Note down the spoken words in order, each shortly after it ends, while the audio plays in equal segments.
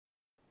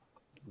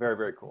Very,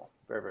 very cool.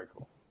 Very, very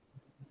cool.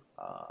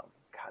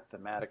 God,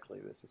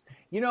 thematically, this is.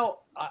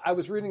 I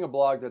was reading a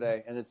blog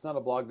today, and it's not a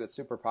blog that's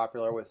super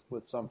popular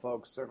with some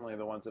folks, certainly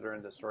the ones that are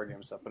into story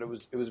game stuff. But it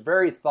was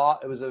very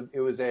thought. It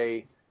was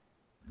a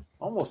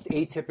almost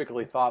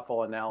atypically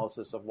thoughtful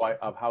analysis of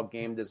how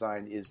game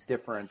design is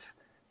different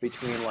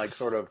between like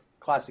sort of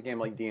classic game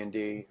like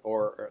D&D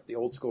or the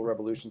old school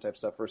Revolution type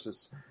stuff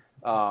versus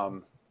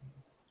the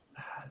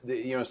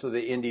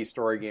indie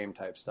story game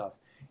type stuff.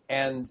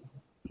 And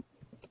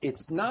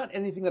it's not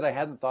anything that I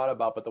hadn't thought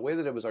about, but the way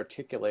that it was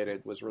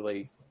articulated was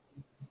really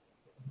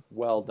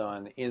well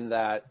done in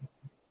that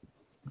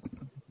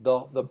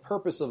the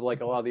purpose of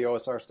like a lot of the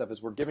OSR stuff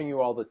is we're giving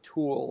you all the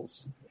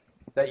tools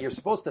that you're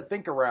supposed to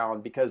think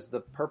around because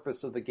the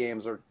purpose of the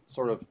games are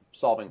sort of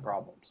solving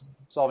problems,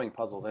 solving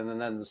puzzles.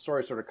 And then the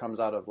story sort of comes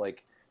out of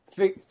like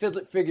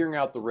figuring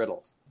out the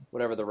riddle,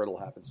 whatever the riddle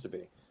happens to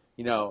be.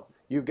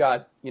 You've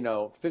got,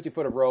 50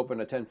 foot of rope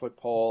and a 10-foot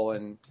pole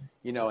and,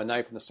 a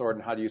knife and a sword.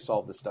 And how do you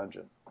solve this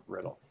dungeon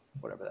riddle,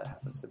 whatever that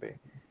happens to be?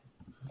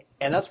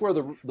 And that's where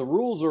the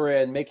rules are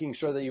in, making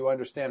sure that you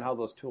understand how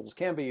those tools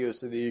can be used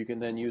so that you can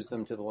then use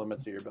them to the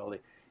limits of your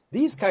ability.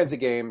 These kinds of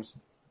games,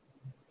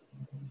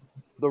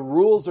 the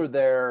rules are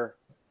there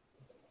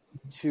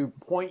to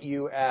point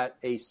you at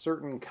a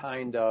certain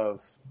kind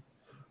of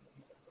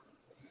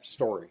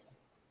story.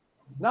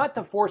 Not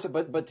to force it,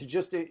 but to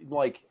just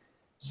like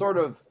sort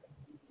of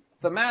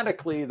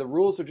thematically, the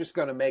rules are just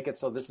going to make it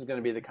so this is going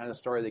to be the kind of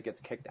story that gets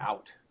kicked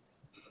out,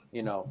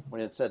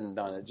 when it's said and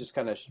done. It just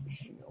kind of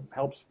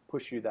helps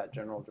push you that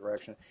general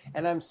direction.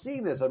 And I'm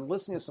seeing this. I'm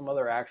listening to some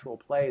other actual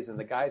plays, and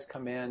the guys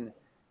come in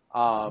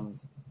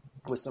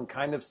with some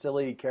kind of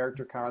silly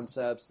character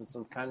concepts and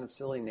some kind of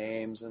silly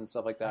names and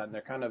stuff like that. And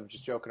they're kind of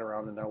just joking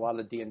around, and there are a lot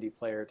of D&D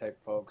player type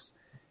folks.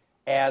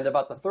 And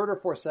about the third or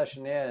fourth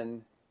session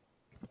in,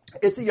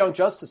 it's a Young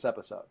Justice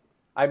episode.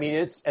 I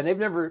mean, and they've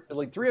never,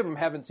 like, three of them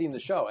haven't seen the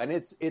show, and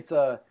it's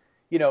a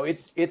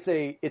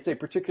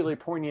particularly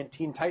poignant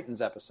Teen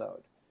Titans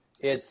episode.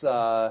 It's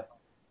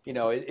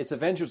it's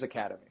Avengers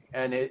Academy,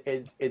 and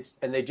it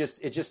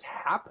just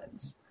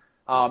happens,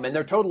 and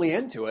they're totally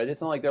into it. It's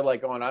not like they're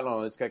like going, I don't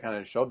know, this guy kind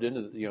of shoved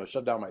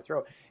down my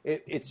throat.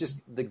 It's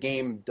just the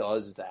game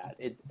does that.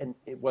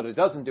 What it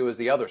doesn't do is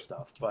the other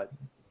stuff. But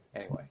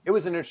anyway, it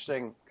was an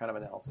interesting kind of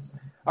analysis.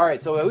 All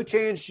right, so who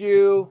changed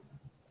you?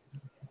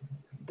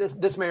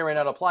 This may or may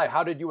not apply.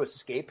 How did you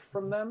escape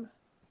from them?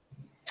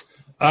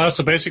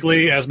 So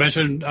basically, as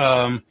mentioned,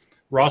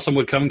 Rossum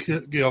would come,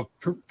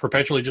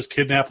 perpetually just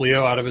kidnap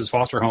Leo out of his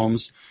foster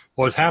homes.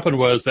 What happened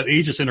was that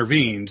Aegis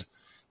intervened,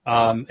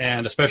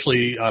 and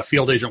especially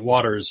Field Agent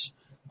Waters,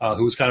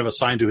 who was kind of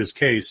assigned to his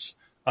case,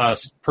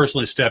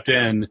 personally stepped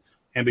in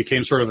and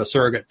became sort of a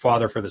surrogate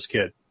father for this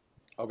kid.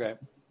 Okay.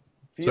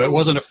 So it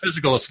wasn't a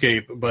physical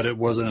escape, but it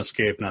was an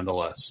escape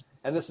nonetheless.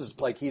 And this is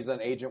like he's an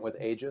agent with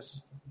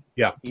Aegis?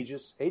 Yeah.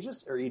 Aegis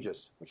or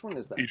Aegis? Which one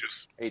is that?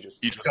 Aegis.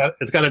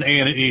 It's got an A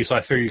and an E, so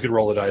I figure you could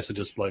roll the dice and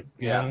just like,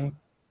 yeah.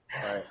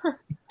 All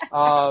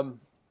right.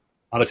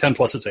 On a 10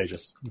 plus, it's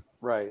Aegis.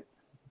 Right.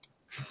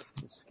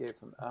 Escape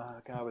from...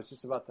 God, I was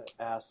just about to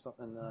ask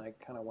something, and then I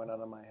kind of went out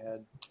of my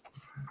head.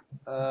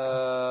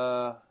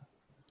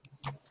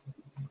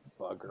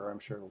 Bugger, I'm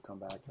sure it'll come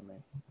back to me.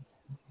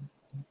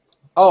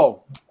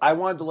 Oh, I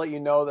wanted to let you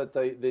know that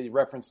the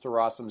reference to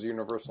Rossum's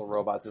Universal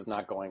Robots is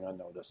not going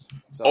unnoticed.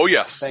 So, oh,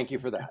 yes. Thank you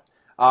for that.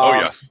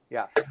 Yes.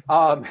 Yeah.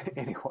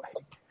 Anyway.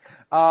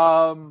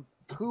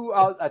 Who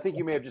I think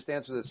you may have just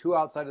answered this. Who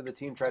outside of the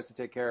team tries to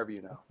take care of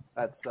you now?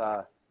 That's...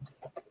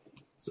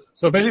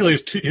 So basically,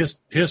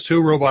 his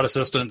two robot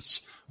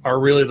assistants are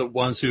really the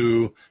ones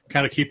who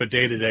kind of keep a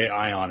day-to-day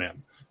eye on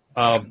him.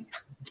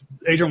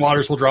 Agent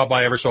Waters will drop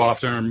by ever so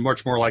often, and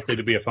much more likely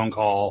to be a phone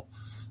call.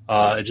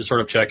 And just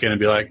sort of check in and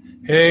be like,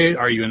 "Hey,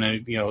 are you in any?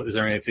 Is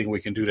there anything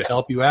we can do to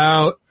help you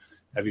out?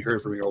 Have you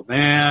heard from your old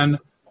man?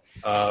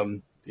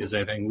 Is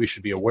there anything we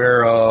should be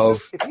aware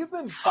of?" If you've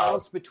been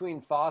bounced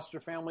between foster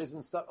families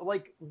and stuff,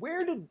 like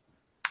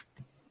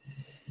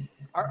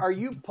are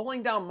you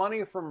pulling down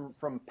money from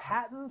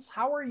patents?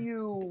 How are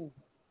you?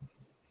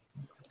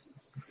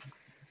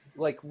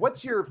 Like,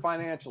 what's your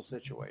financial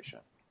situation?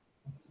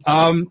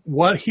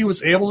 What he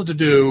was able to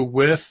do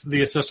with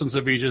the assistance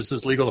of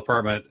Aegis' legal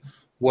department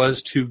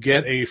was to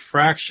get a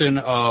fraction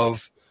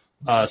of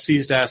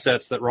seized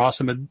assets that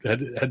Rossum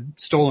had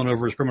stolen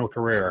over his criminal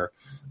career,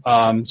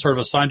 sort of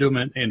assigned to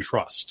him in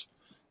trust.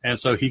 And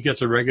so he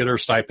gets a regular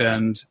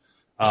stipend,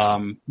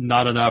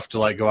 not enough to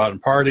like go out and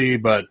party,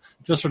 but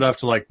just enough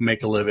to like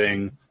make a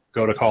living,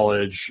 go to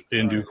college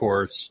in due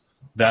course,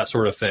 that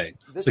sort of thing.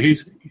 So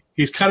he's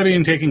kind of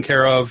being taken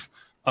care of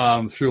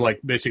through like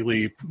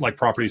basically like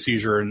property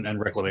seizure and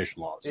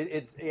reclamation laws.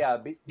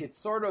 It's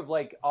sort of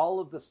like all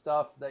of the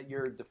stuff that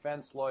your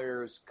defense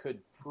lawyers could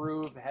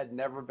prove had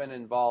never been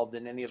involved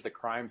in any of the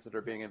crimes that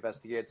are being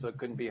investigated, so it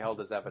couldn't be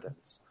held as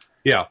evidence.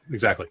 Yeah,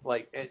 exactly.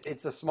 Like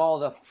it's a small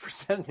enough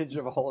percentage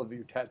of all of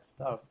your debt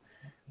stuff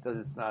that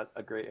it's not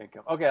a great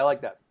income. Okay, I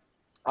like that.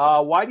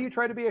 Why do you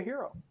try to be a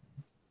hero?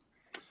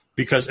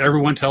 because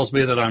everyone tells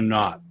me that I'm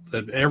not.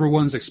 That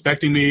everyone's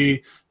expecting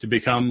me to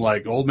become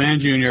like Old Man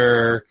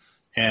Jr.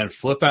 and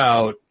flip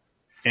out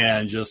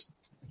and just,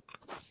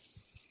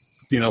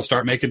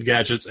 start making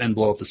gadgets and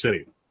blow up the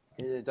city.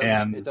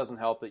 It doesn't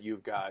help that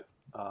you've got,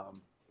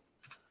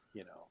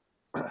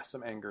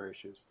 some anger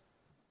issues.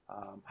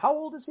 How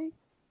old is he?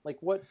 Like,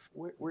 where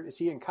is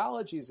he in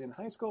college? He's in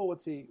high school.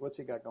 What's he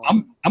got going?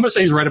 I'm gonna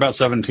say he's right about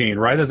 17,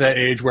 right at that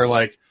age where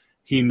like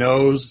he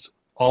knows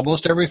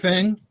almost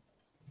everything.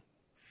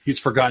 He's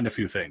forgotten a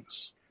few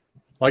things.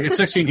 Like at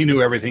 16, he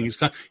knew everything. He's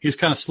kind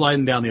of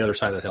sliding down the other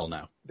side of the hill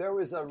now. There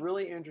was a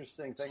really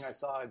interesting thing I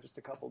saw just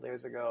a couple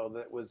days ago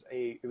that was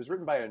it was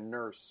written by a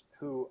nurse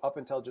who, up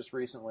until just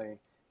recently,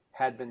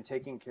 had been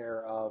taking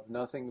care of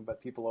nothing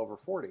but people over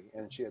 40,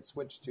 and she had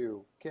switched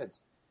to kids.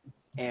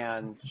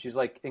 And she's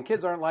like, and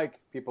kids aren't like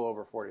people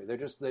over 40. They're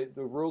just, the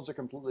rules are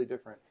completely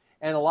different.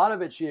 And a lot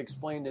of it she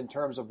explained in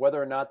terms of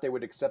whether or not they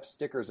would accept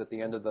stickers at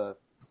the end of the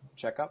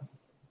checkup.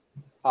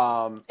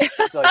 So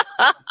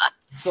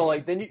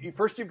then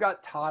first you've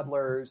got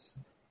toddlers,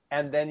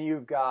 and then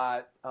you've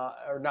got,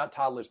 or not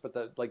toddlers, but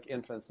the like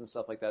infants and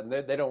stuff like that. And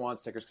they don't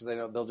want stickers because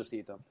they'll just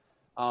eat them.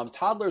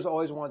 Toddlers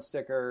always want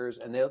stickers,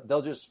 and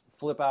they'll just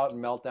flip out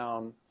and melt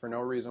down for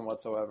no reason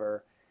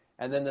whatsoever.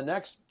 And then the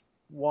next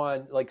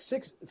one, like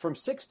from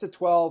 6 to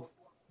 12,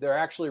 they're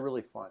actually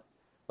really fun.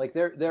 Like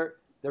they're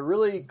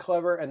really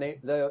clever, and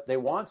they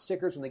want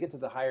stickers. When they get to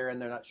the higher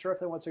end, they're not sure if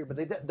they want stickers,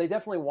 but they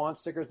definitely want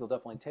stickers. They'll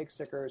definitely take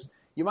stickers.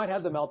 You might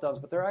have the meltdowns,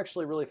 but they're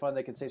actually really fun.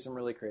 They can say some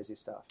really crazy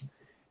stuff.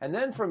 And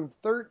then from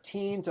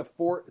 13 to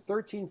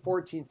 13,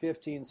 14,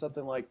 15,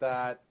 something like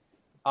that.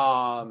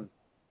 How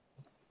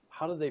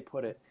do they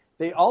put it?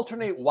 They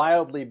alternate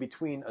wildly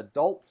between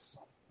adults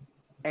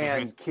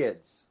and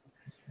kids.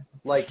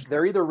 Like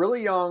they're either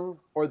really young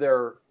or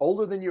they're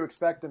older than you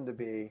expect them to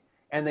be,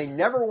 and they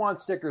never want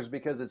stickers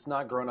because it's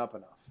not grown up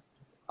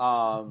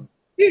enough.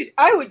 Dude,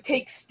 I would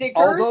take stickers.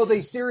 Although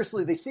they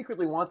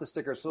secretly want the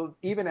stickers, so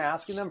even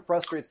asking them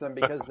frustrates them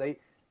because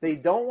they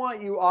don't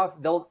want you off.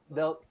 They'll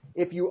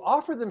if you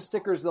offer them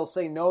stickers, they'll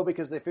say no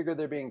because they figure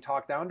they're being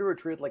talked down to or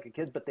treated like a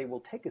kid, but they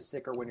will take a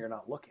sticker when you're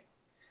not looking.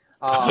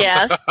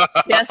 Yes,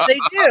 they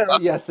do.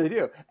 Yes, they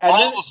do.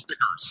 The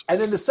stickers.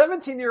 And then the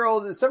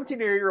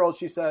 17-year-old,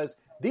 she says,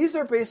 these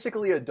are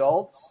basically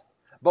adults,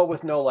 but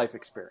with no life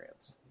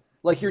experience.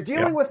 Like you're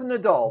dealing with an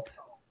adult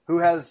who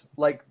has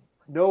like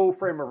no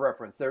frame of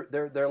reference.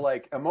 They're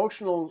like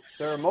emotional.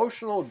 They're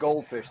emotional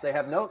goldfish. They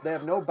have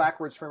no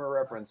backwards frame of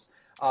reference.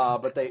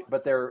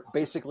 But they're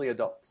basically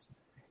adults.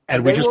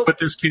 And we just put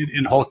this kid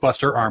in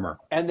Hulkbuster armor.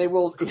 And they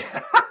will.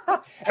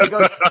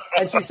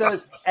 And she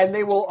says, and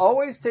they will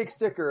always take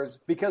stickers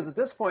because at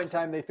this point in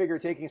time they figure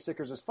taking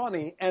stickers is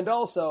funny, and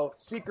also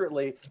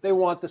secretly they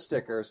want the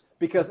stickers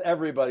because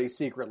everybody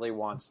secretly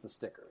wants the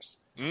stickers.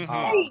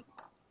 Mm-hmm.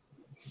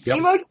 Yep.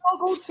 Emotional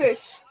goldfish.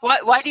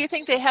 Why do you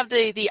think they have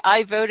the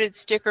I voted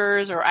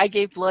stickers or I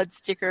gave blood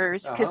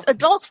stickers? Because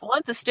adults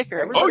want the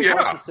stickers. Everybody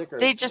wants the stickers.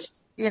 They just,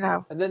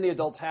 And then the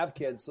adults have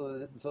kids so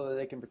that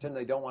they can pretend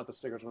they don't want the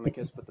stickers when the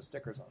kids put the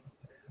stickers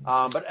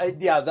on.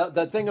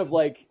 The thing of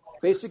like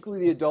basically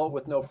the adult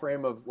with no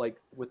frame of like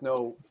with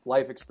no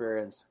life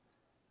experience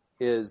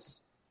is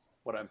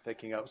what I'm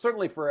thinking of.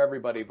 Certainly for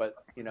everybody, but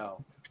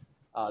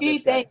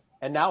this guy.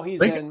 And now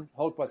he's in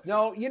Hulkbuster.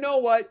 No, you know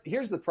what?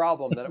 Here's the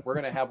problem that we're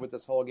going to have with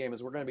this whole game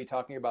is we're going to be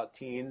talking about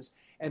teens,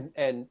 and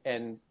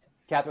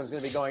Catherine's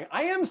going to be going,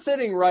 I am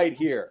sitting right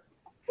here.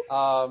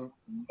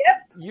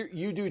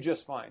 You do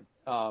just fine.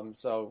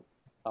 So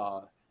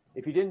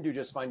if you didn't do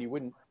just fine, you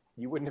wouldn't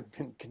have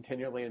been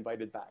continually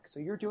invited back. So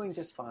you're doing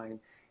just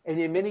fine. And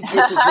in many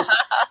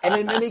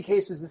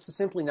cases, this is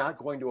simply not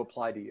going to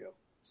apply to you.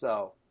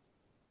 So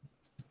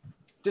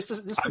just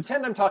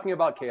pretend I'm talking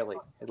about Kaylee.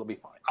 It'll be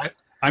fine.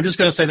 I'm just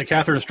going to say that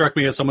Catherine struck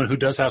me as someone who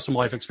does have some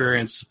life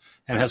experience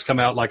and has come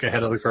out like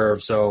ahead of the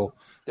curve. So,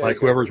 like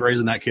whoever's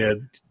raising that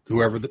kid,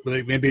 whoever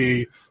they may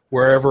be,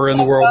 wherever in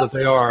the world that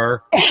they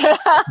are.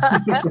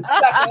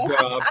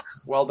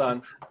 Well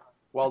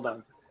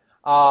done.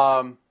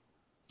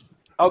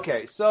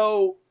 Okay,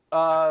 so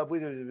why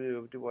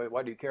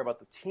do you care about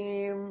the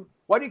team?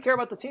 Why do you care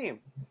about the team?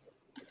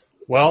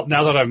 Well,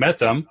 now that I've met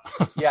them.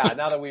 Yeah,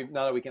 now that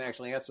we can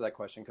actually answer that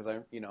question,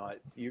 because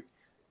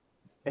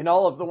in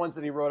all of the ones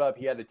that he wrote up,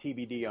 he had a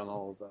TBD on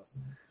all of those.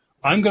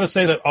 I'm going to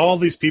say that all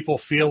these people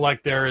feel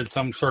like they're in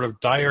some sort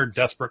of dire,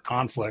 desperate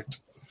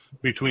conflict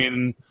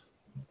between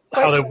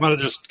how they want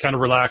to just kind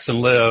of relax and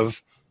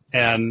live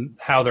and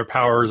how their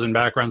powers and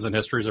backgrounds and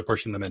histories are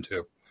pushing them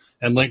into.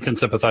 And Link can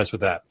sympathize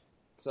with that.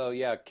 So,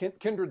 yeah,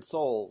 kindred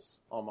souls,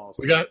 almost.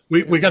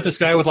 We got this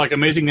guy with, like,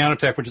 amazing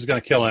nanotech, which is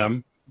going to kill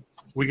him.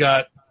 We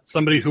got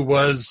somebody who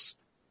was,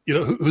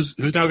 who's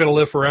now going to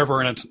live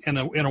forever in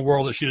a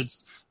world that she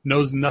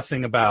knows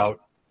nothing about.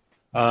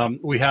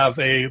 We have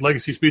a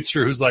legacy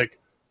speedster who's like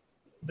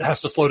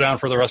has to slow down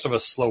for the rest of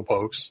us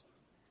slowpokes.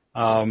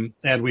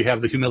 And we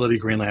have the humility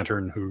Green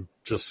Lantern who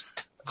just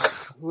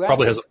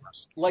probably has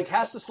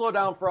has to slow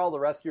down for all the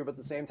rest of you, but at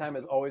the same time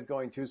is always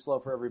going too slow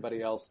for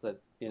everybody else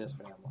that in his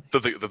family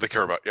that they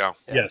care about. Yeah.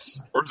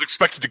 Yes, or is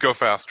expected to go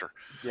faster.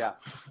 Yeah.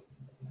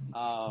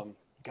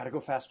 Got to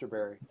go faster,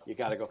 Barry. You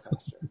got to go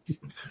faster.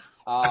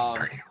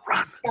 Barry,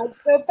 run. Got to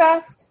go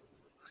fast.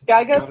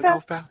 Gotta go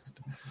fast.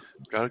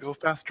 Gotta go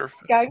faster.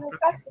 Gotta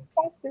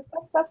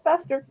go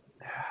faster.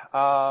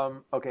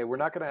 Okay, we're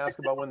not going to ask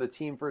about when the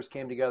team first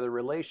came together.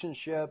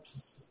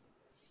 Relationships.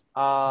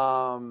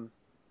 So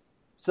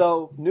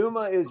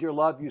Numa is your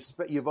love.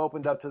 You've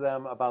opened up to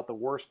them about the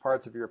worst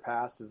parts of your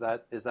past. Is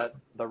that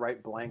the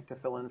right blank to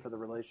fill in for the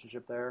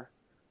relationship there?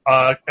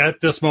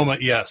 At this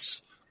moment,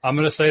 yes. I'm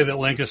going to say that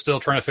Link is still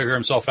trying to figure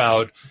himself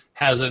out.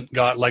 Hasn't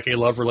got like a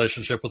love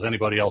relationship with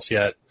anybody else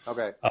yet.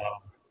 Okay.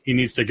 He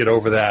needs to get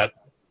over that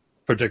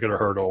particular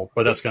hurdle,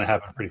 but that's going to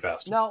happen pretty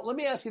fast. Now, let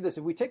me ask you this.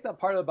 If we take that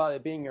part about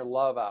it being your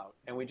love out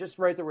and we just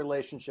write the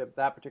relationship,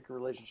 that particular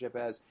relationship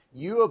as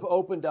you have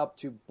opened up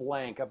to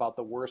blank about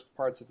the worst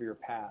parts of your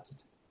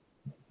past.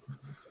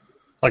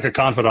 Like a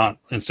confidant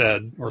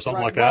instead or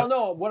something like that? Well,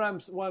 no. What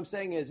I'm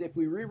saying is if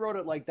we rewrote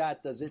it like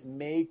that, does it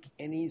make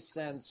any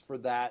sense for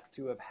that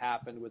to have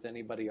happened with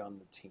anybody on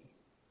the team?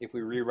 If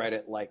we rewrite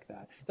it like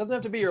that. It doesn't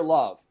have to be your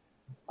love.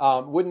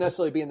 Wouldn't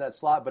necessarily be in that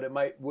slot, but it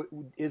might.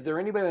 Is there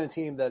anybody on the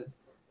team that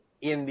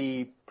in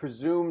the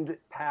presumed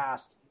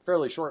past,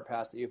 fairly short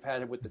past that you've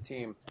had with the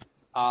team,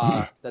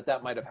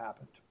 that might have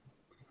happened?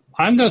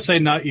 I'm going to say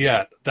not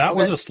yet. That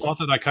was a slot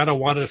that I kind of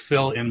wanted to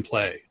fill in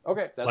play.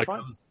 Okay, that's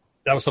fine.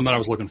 That was something I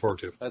was looking forward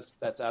to.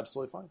 That's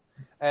absolutely fine.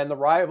 And the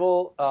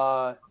rival.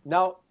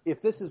 Now,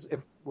 if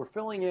we're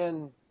filling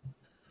in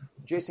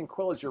Jason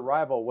Quill as your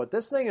rival, what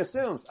this thing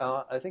assumes,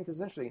 I think this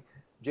is interesting.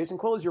 Jason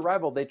Quill is your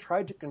rival. They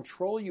tried to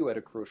control you at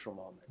a crucial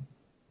moment.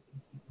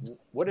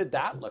 What did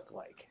that look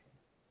like?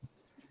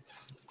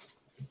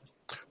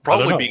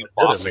 Probably being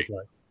bossy.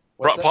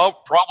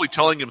 Probably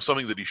telling him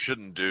something that he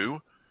shouldn't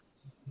do.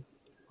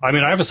 I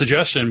mean, I have a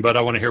suggestion, but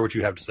I want to hear what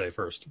you have to say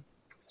first.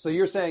 So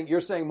you're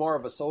saying more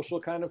of a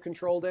social kind of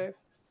control, Dave?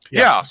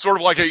 Yeah, sort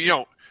of like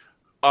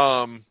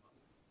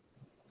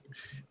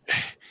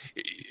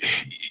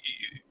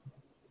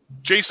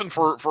Jason,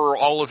 for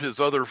all of his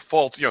other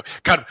faults,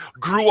 kind of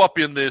grew up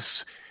in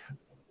this.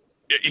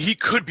 He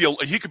could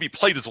be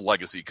played as a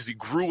legacy because he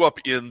grew up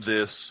in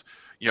this,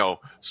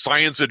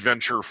 science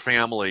adventure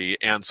family,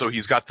 and so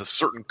he's got this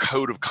certain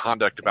code of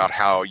conduct about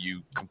how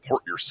you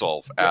comport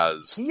yourself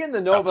as. He and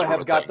the Nova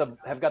have got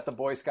the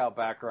Boy Scout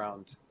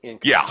background in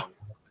common. Yeah.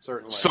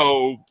 Certainly.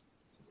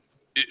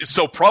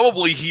 So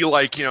probably he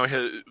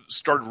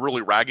started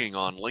really ragging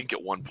on Link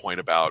at one point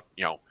about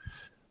no,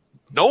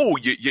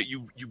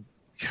 you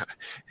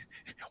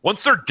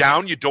once they're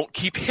down you don't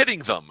keep hitting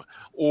them,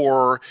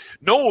 or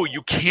no,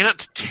 you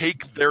can't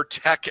take their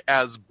tech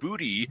as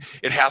booty,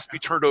 it has to be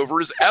turned over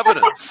as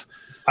evidence.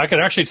 I could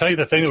actually tell you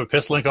the thing that would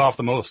piss Link off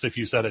the most if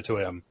you said it to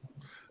him.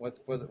 What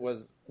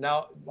was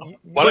now?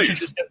 Why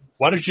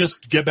don't you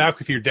just get back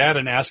with your dad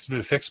and ask him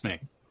to fix me?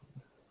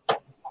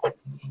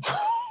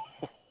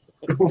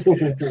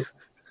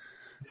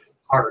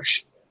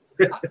 Harsh.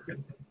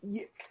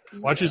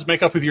 Why don't you just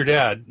make up with your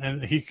dad,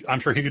 and I'm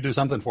sure he could do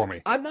something for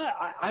me.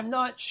 I'm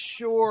not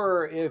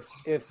sure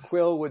if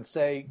Quill would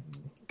say,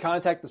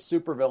 contact the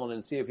supervillain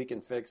and see if he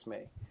can fix me.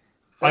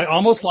 I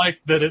almost like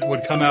that it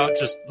would come out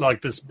just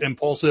like this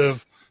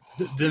impulsive,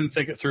 didn't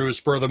think it through,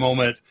 spur of the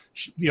moment,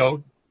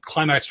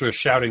 climax to a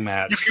shouting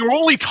match. If you're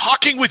only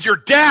talking with your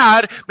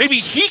dad, maybe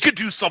he could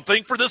do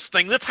something for this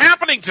thing that's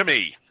happening to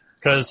me.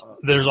 Because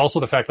there's also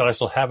the fact that I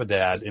still have a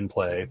dad in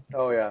play.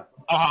 Oh yeah.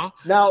 Uh-huh.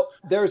 Now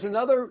there's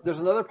another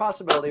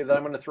possibility that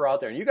I'm going to throw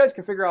out there, and you guys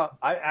can figure out.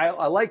 I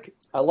like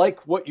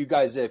what you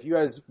guys did. If you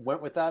guys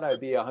went with that,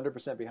 I'd be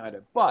 100% behind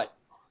it. But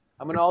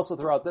I'm going to also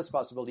throw out this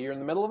possibility. You're in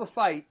the middle of a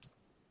fight,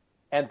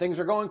 and things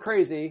are going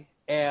crazy,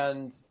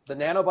 and the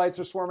nanobites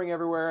are swarming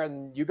everywhere,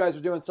 and you guys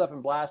are doing stuff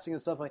and blasting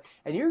and stuff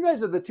and you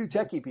guys are the two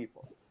techie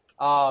people.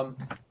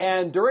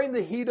 And during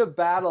the heat of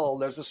battle,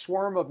 there's a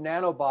swarm of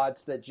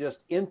nanobots that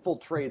just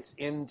infiltrates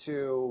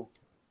into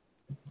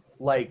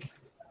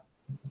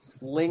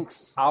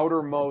Link's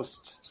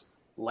outermost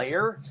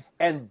layer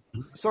and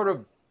sort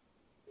of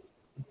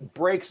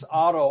breaks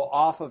Otto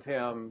off of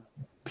him,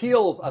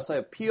 peels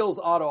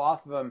Otto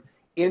off of him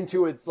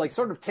into its,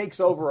 sort of takes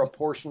over a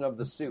portion of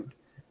the suit,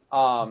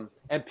 and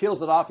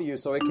peels it off of you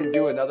so it can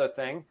do another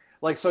thing.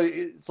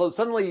 So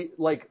suddenly,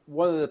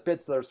 one of the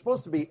bits that are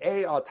supposed to be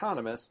A,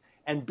 autonomous,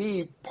 and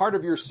B, part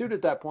of your suit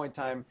at that point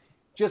in time,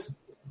 just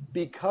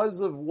because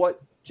of what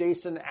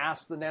Jason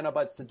asked the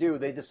nanobots to do,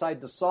 they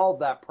decide to solve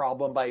that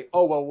problem by,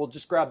 we'll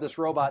just grab this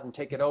robot and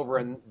take it over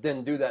and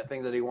then do that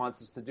thing that he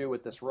wants us to do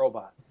with this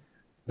robot.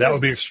 That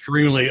would be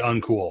extremely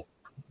uncool.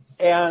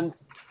 And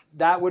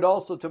that would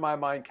also, to my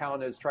mind,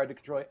 count as trying to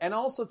control it. And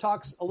also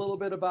talks a little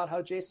bit about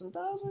how Jason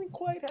doesn't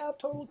quite have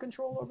total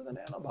control over the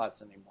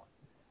nanobots anymore.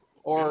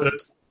 Or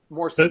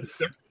more so.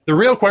 The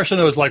real question,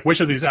 though, is which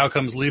of these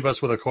outcomes leave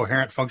us with a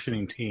coherent,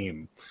 functioning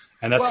team?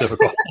 And that's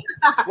difficult.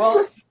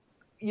 Well,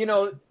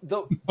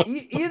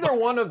 either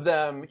one of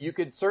them you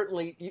can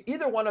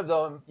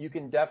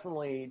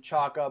definitely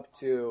chalk up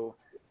to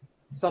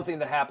something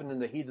that happened in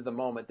the heat of the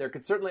moment. There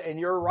could certainly, and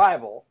you're a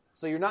rival,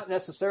 so you're not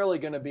necessarily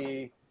going to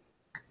be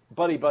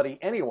buddy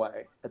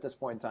anyway at this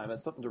point in time.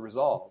 It's something to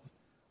resolve.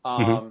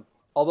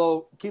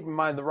 Although keep in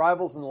mind the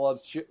rivals and the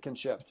loves can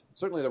shift.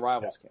 Certainly the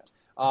rivals can.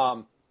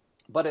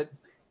 But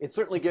it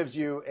certainly gives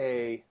you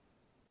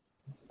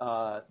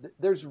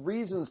there's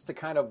reasons to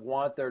kind of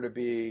want there to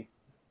be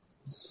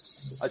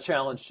a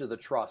challenge to the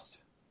trust.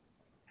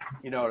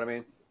 You know what I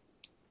mean?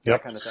 Yep.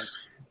 That kind of thing.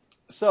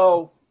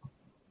 So,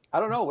 I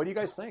don't know. What do you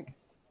guys think?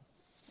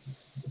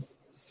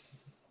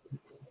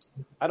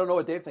 I don't know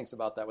what Dave thinks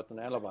about that with the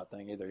nanobot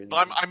thing either.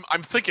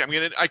 I'm thinking. I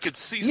mean, I could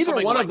see Either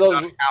something one like of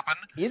those that happen.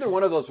 Either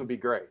one of those would be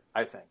great.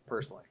 I think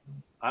personally,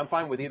 I'm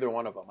fine with either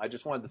one of them. I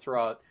just wanted to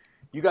throw out.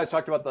 You guys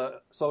talked about the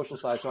social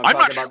side, so I'm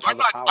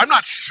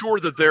not sure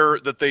that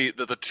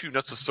the two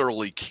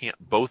necessarily can't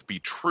both be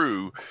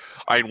true.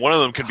 I mean, one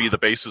of them can be the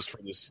basis for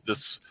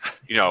this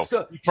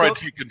trying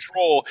to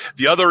control.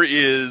 The other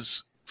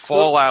is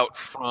fallout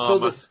from. So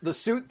the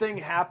suit thing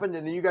happened,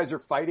 and then you guys are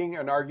fighting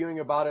and arguing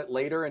about it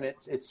later, and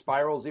it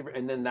spirals even,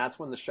 and then that's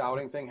when the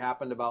shouting thing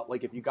happened about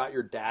like if you got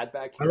your dad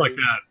back here. I like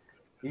that.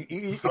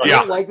 You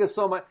don't like this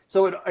so much,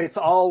 so it's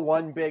all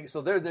one big.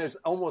 So there's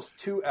almost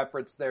two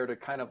efforts there to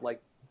kind of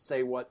like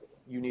say what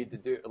you need to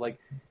do, like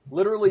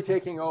literally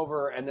taking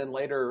over, and then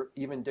later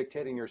even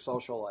dictating your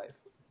social life,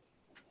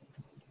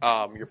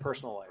 your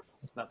personal life,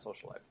 not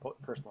social life,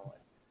 personal life.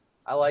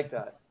 I like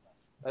that.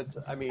 That's,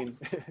 I mean,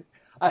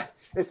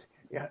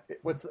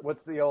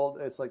 what's the old?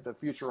 It's like the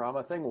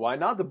Futurama thing. Why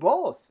not the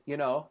both? You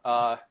know.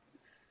 I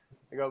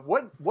go.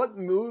 What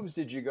moves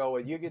did you go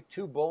with? You get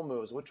two bull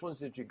moves. Which ones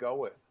did you go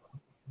with?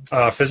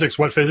 Physics,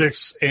 what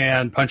physics,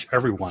 and punch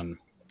everyone.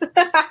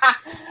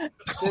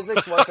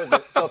 Physics, what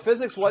physics? So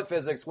physics, what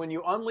physics? When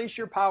you unleash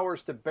your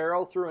powers to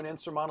barrel through an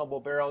insurmountable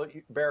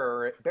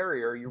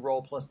barrier, you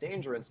roll plus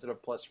danger instead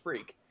of plus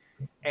freak.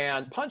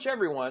 And punch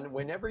everyone.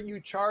 Whenever you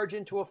charge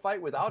into a fight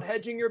without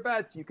hedging your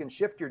bets, you can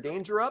shift your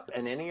danger up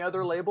and any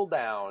other label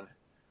down.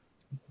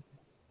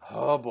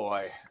 Oh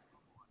boy.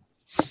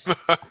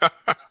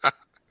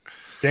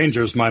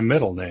 Danger's my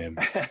middle name.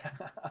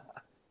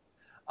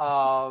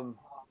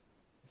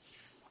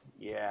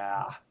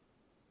 Yeah.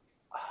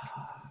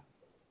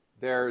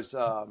 There's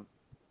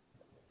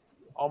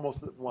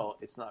almost, well,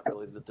 it's not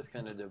really the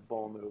definitive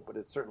bull move, but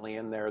it's certainly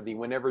in there. The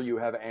whenever you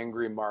have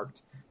angry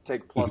marked,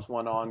 take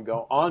 +1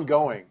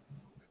 ongoing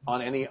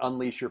on any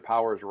unleash your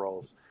powers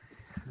rolls.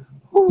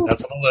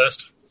 That's on the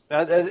list.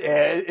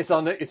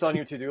 It's on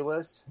your to-do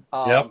list.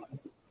 Yep.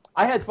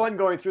 I had fun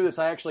going through this.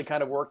 I actually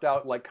kind of worked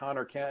out like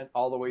Connor Kent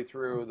all the way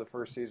through the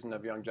first season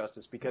of Young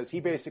Justice because he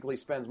basically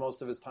spends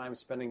most of his time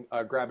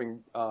grabbing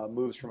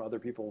moves from other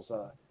people's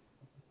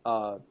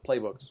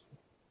playbooks.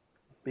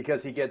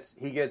 Because he gets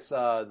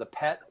the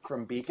pet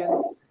from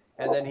Beacon,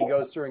 and then he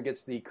goes through and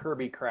gets the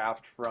Kirby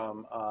Craft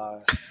from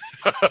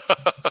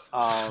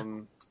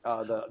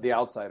the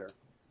Outsider.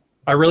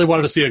 I really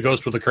wanted to see a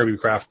ghost with a Kirby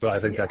Craft, but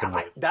I think that can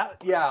wait.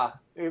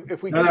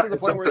 If we get to the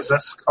point where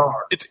possessed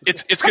car,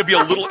 it's gonna be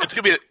a little. It's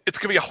gonna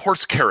be a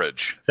horse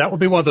carriage. That would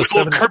be one of those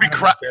with little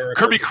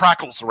Kirby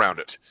crackles around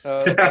it.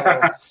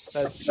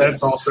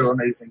 that's also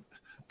amazing.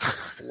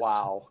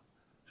 Wow.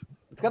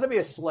 It's got to be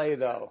a sleigh,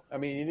 though. I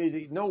mean, you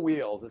need no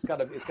wheels. It's got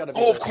to be.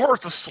 Oh, of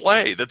course, a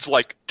sleigh that's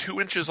like 2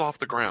 inches off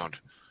the ground.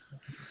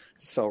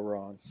 So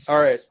wrong. All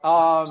right.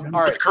 All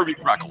right. Kirby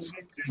crackles.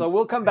 So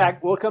we'll come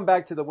back. We'll come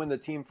back to the when the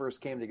team first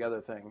came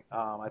together thing.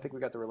 I think we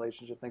got the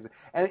relationship things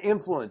and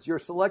influence. You're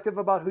selective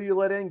about who you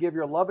let in. Give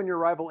your love and your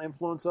rival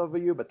influence over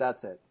you, but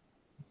that's it.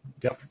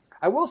 Yep.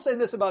 I will say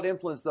this about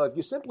influence, though. If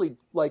you simply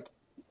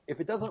if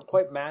it doesn't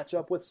quite match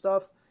up with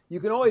stuff, you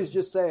can always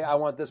just say, "I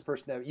want this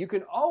person to have." You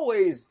can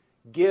always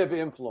give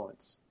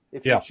influence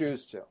if you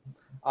choose to.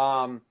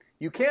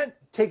 You can't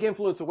take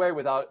influence away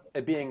without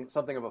it being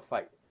something of a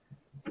fight,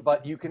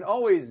 but you can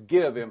always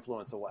give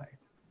influence away.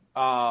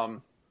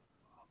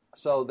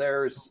 So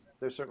there's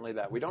certainly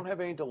that. We don't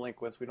have any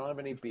delinquents. We don't have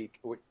any we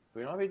don't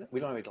have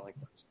any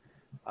delinquents.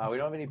 We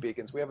don't have any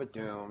beacons. We have a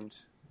doomed.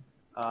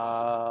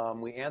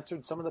 We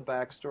answered some of the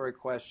backstory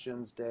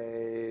questions,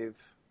 Dave.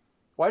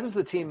 Why does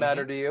the team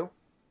matter to you?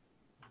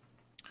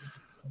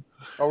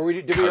 Or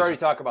did we already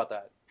talk about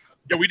that?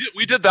 Yeah,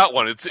 we did that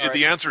one.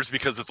 The answer is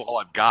because it's all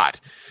I've got.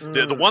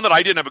 The one that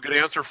I didn't have a good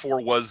answer for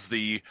was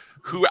the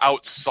who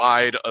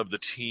outside of the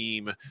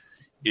team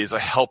is a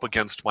help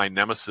against my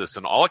nemesis,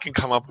 and all I can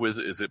come up with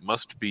is it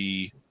must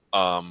be.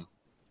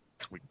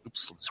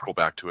 Let's scroll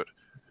back to it.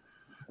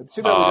 It's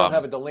too bad we don't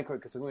have a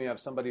delinquent because then we have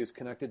somebody who's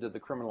connected to the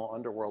criminal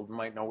underworld and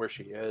might know where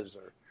she is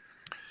or.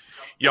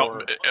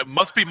 It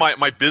must be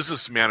my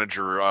business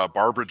manager,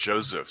 Barbara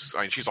Josephs.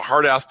 I mean, she's a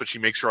hard ass, but she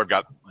makes sure I've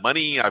got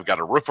money, I've got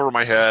a roof over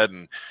my head,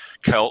 and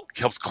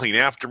helps clean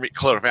up after me.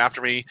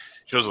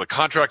 She knows where the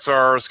contracts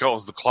are,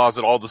 skeletons in the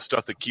closet, all the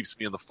stuff that keeps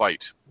me in the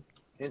fight.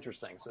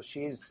 Interesting. So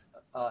she's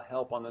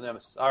help on the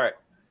nemesis. All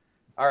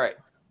right.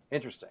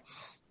 Interesting.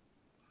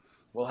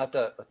 We'll have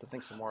to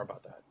think some more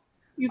about that.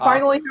 You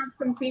finally have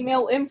some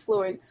female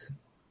influence.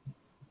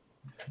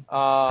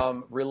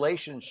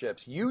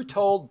 Relationships. You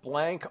told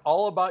blank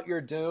all about your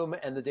doom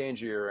and the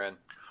danger you're in.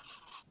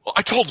 Well,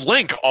 I told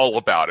Link all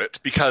about it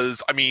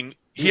because, I mean,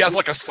 he has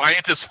like a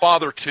scientist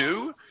father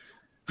too,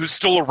 who's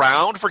still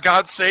around, for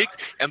God's sake,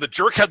 and the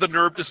jerk had the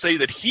nerve to say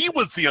that he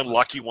was the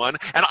unlucky one,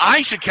 and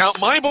I should count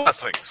my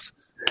blessings.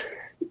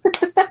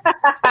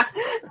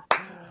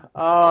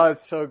 Oh,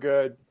 it's so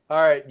good.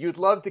 All right, you'd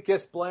love to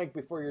kiss blank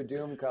before your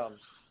doom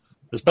comes.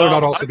 This better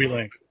not also be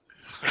Link.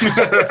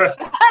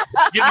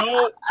 You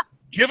know,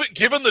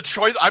 given the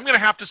choice, I'm going to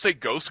have to say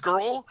Ghost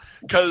Girl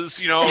because,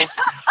 you know,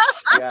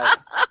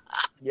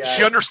 Yes.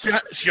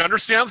 she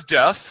understands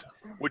death,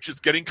 which is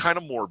getting kind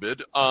of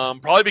morbid.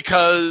 Probably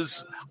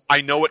because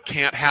I know it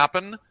can't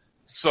happen,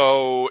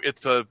 so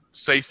it's a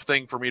safe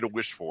thing for me to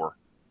wish for.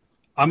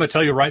 I'm going to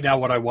tell you right now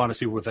what I want to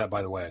see with that,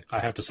 by the way. I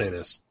have to say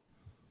this.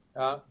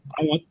 Uh,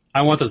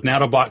 I want this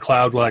nanobot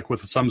cloud like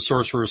with some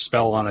sorcerer's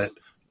spell on it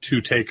to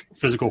take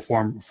physical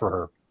form for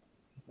her.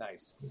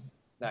 Nice.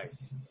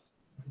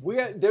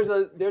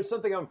 There's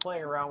something I'm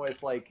playing around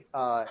with, like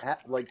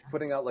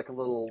putting out like a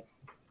little,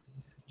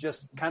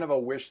 just kind of a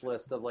wish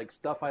list of like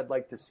stuff I'd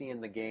like to see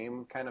in the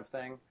game, kind of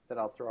thing that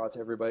I'll throw out to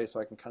everybody, so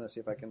I can kind of see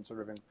if I can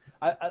sort of.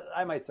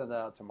 I might send that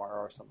out tomorrow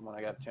or something when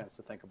I got a chance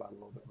to think about it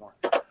a little bit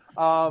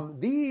more.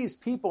 These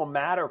people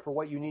matter for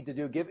what you need to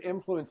do. Give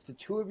influence to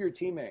 2 of your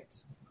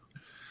teammates.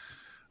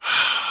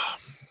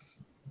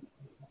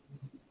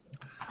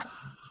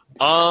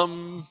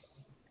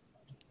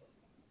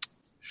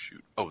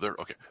 Shoot. Oh, there.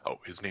 Okay. Oh,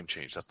 his name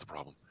changed. That's the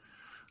problem.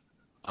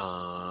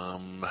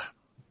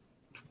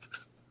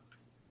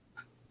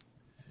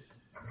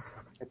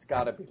 It's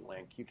got to be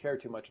Link. You care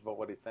too much about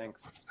what he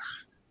thinks.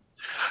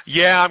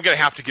 Yeah, I'm gonna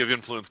have to give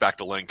influence back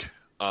to Link.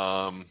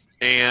 And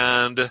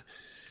I'm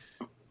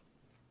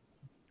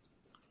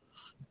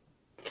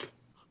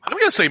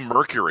gonna say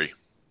Mercury.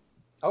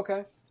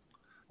 Okay.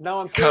 Now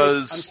I'm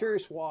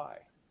curious why.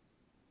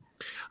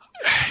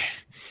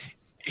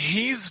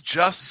 He's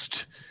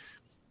just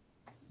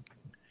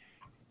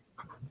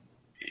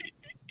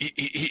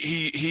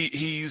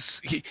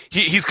he's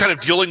kind of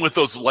dealing with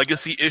those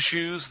legacy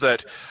issues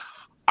that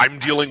I'm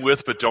dealing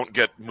with but don't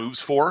get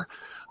moves for.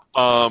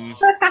 Nice.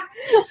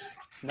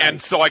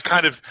 And so I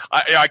kind of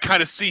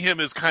see him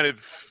as kind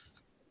of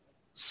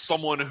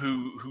someone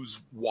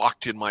who's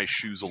walked in my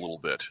shoes a little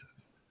bit.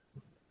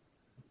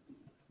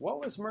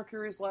 What was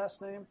Mercury's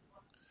last name?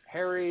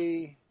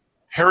 Harry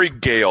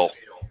Gale.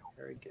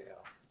 Harry Gale.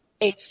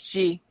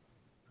 HG.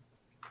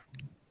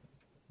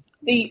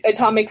 The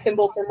atomic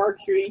symbol for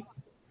Mercury.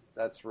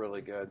 That's really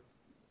good.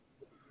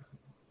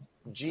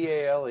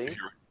 Gale.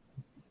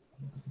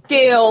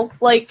 Gale,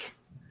 like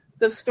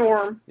the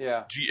storm.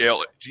 Yeah.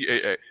 Gale.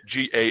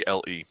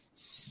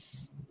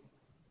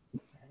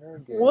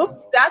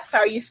 Whoops, that's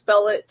how you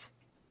spell it.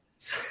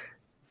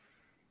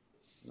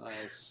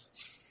 Nice.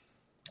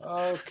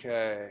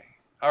 Okay.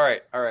 All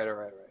right.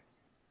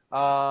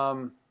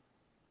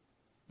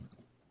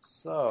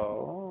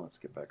 So let's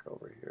get back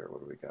over here. What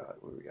do we got?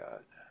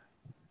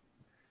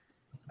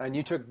 And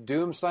you took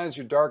Doom Signs,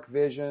 your Dark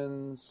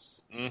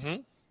Visions.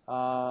 Mm-hmm.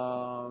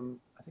 I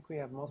think we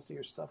have most of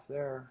your stuff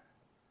there.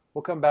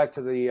 We'll come back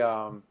to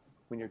the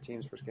when your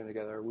teams first came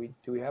together. We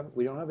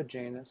don't have a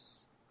Janus.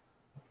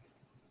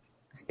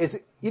 It's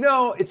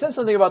it says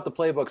something about the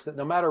playbooks that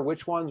no matter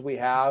which ones we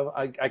have,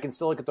 I can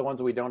still look at the ones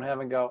that we don't have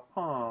and go,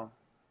 oh.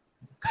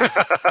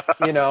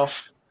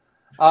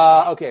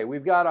 Okay, we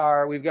got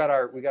our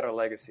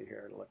legacy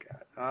here to look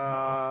at.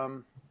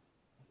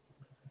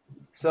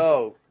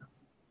 So,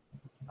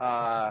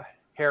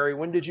 Harry,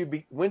 when did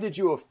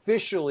you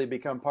officially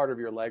become part of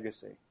your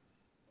legacy?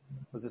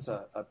 Was this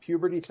a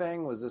puberty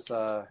thing? Was this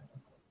a?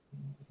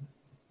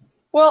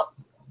 Well,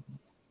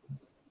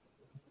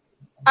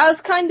 I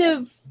was kind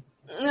of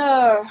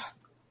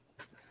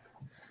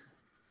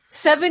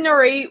 7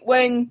 or 8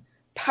 when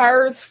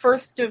powers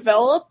first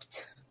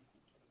developed.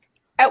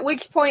 At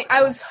which point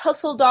I was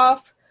hustled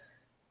off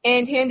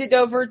and handed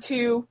over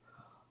to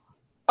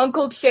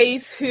Uncle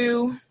Chase,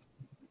 who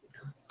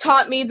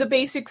taught me the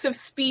basics of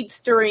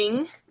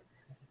speedstering.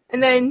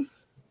 And then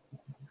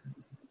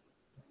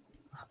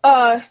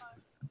a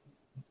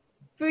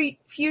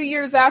few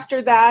years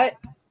after that,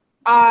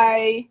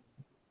 I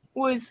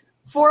was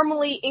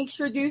formally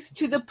introduced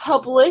to the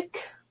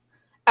public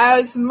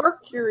as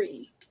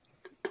Mercury.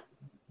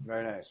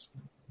 Very nice.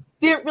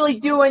 Didn't really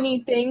do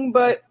anything,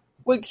 but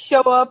would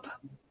show up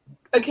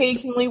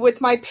occasionally with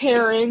my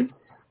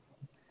parents.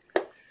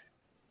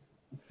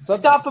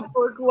 Stop a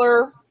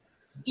burglar.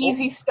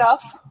 Easy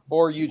stuff.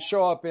 Or you'd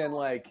show up in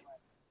like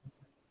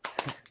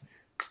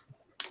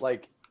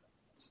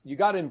you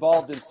got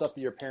involved in stuff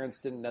that your parents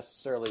didn't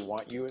necessarily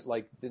want you,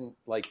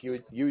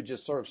 you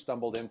just sort of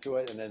stumbled into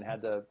it and then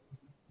had to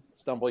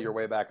stumble your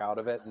way back out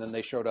of it, and then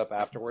they showed up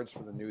afterwards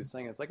for the news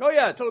thing. It's like, oh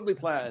yeah, totally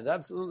planned,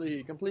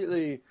 absolutely,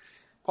 completely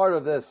part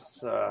of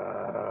this,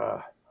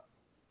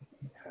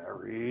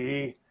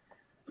 Harry.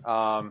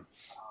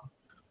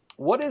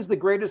 What is the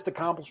greatest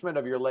accomplishment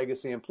of your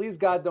legacy? And please,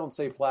 God, don't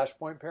say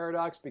Flashpoint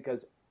Paradox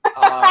because.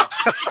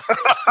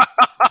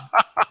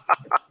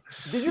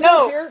 Did you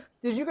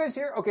guys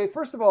hear? Okay,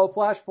 first of all,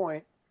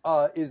 Flashpoint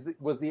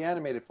was the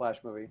animated Flash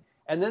movie,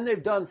 and then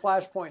they've done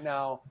Flashpoint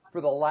now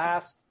for the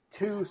last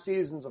 2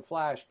 seasons of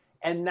Flash,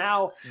 and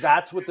now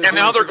that's what they're. And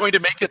now they're going to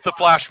make it the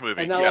Flash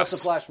movie. And now that's the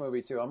Flash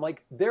movie too. I'm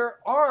like,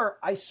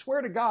 I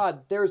swear to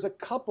God, there's at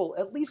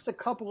least a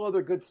couple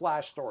other good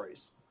Flash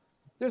stories.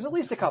 There's at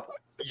least a couple.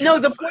 No,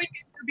 the point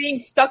is we're being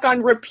stuck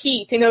on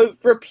repeat, a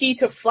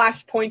repeat of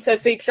Flashpoints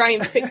as they try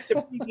and fix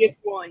the previous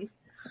one.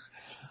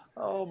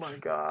 Oh my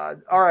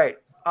God! All right.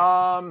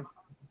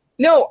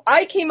 No,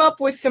 I came up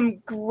with some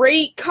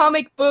great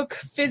comic book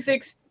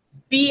physics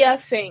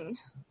BSing.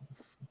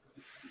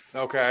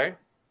 Okay.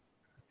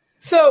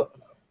 So,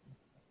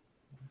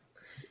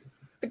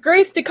 the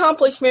greatest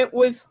accomplishment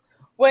was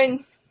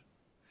when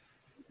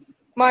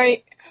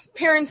my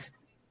parents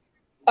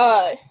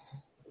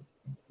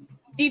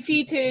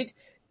defeated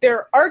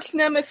their arch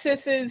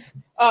nemesis,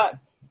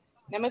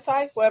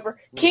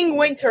 King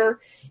Winter,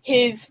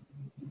 his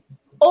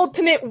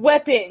ultimate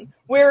weapon,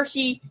 where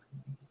he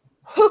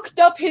hooked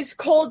up his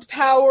cold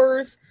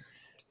powers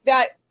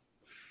that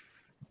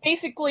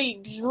basically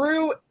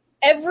drew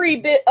every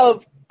bit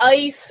of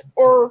ice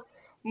or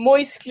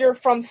moisture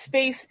from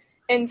space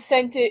and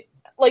sent it,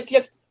 like,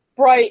 just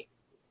bright,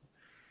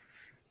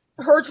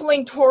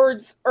 hurtling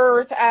towards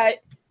Earth at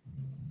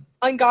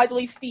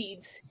ungodly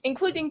speeds,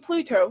 including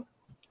Pluto.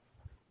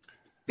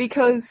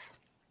 Because,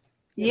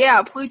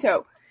 yeah,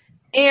 Pluto.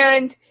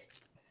 And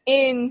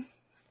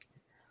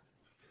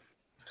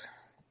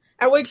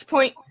at which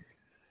point,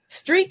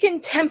 Streak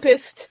and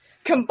Tempest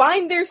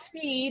combined their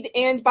speed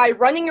and by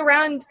running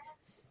around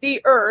the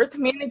Earth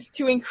managed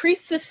to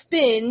increase the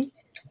spin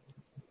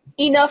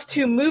enough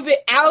to move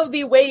it out of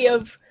the way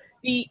of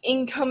the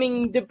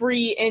incoming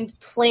debris and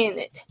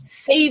planet,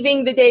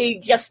 saving the day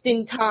just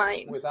in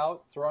time.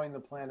 Without throwing the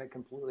planet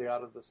completely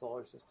out of the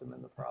solar system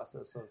in the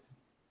process of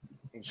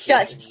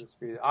increasing the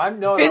speed.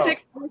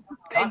 Physics was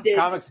suspended.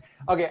 Comics.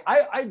 Okay,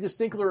 I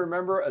distinctly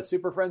remember a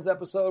Super Friends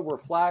episode where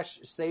Flash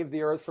saved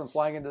the Earth from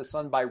flying into the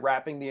sun by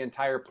wrapping the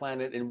entire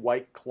planet in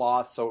white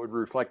cloth so it would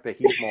reflect the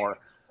heat more.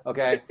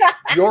 Okay?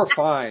 You're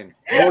fine.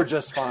 You're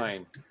just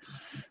fine.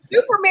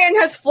 Superman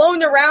has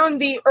flown around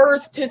the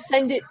Earth to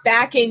send it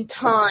back in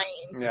time.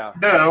 Yeah.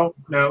 No.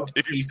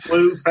 He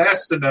flew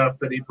fast enough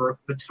that he broke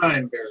the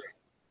time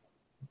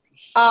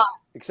barrier.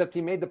 Except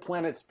he made the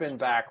planet spin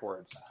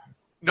backwards.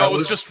 No, it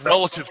was just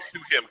relative to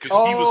him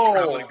because he was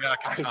traveling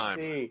back in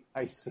time.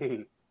 I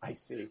see.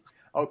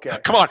 Okay.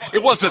 Come on,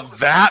 it wasn't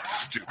that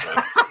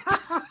stupid.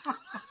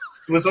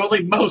 It was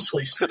only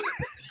mostly stupid.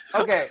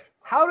 Okay.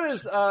 How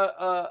does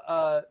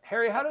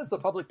Harry? How does the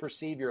public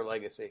perceive your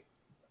legacy?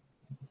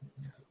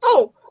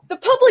 Oh, the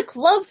public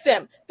loves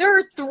them. There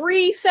are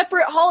 3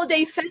 separate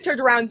holidays centered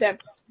around them.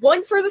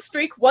 One for the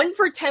Streak, one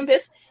for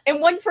Tempest,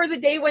 and one for the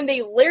day when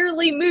they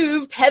literally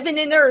moved heaven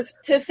and earth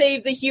to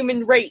save the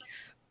human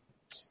race.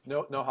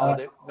 No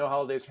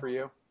holidays for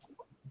you?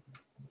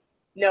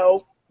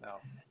 No. No,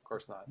 of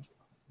course not.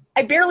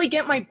 I barely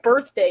get my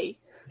birthday.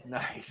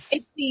 Nice.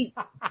 It's the...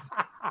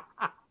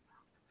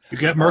 You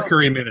get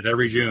Mercury Minute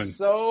every June.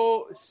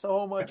 So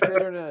much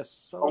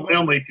bitterness.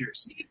 Only leap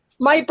years.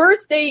 My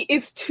birthday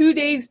is 2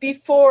 days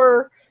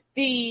before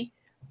the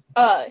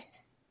the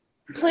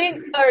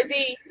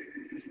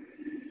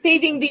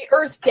Saving the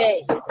Earth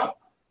Day.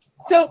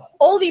 So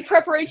all the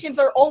preparations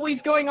are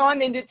always going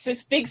on, and it's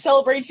this big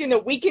celebration a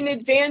week in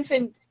advance,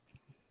 and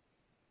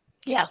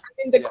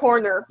in the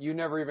corner. You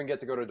never even get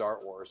to go to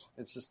Dart Wars.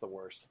 It's just the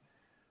worst.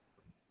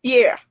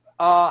 Yeah.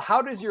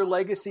 How does your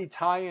legacy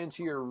tie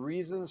into your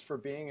reasons for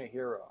being a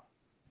hero?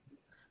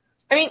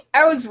 I mean,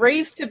 I was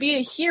raised to be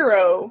a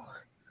hero.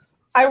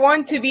 I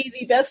want to be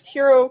the best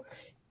hero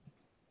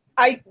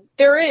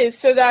there is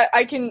so that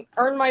I can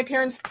earn my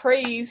parents'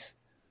 praise,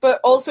 but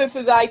also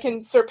so that I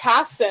can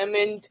surpass them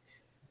and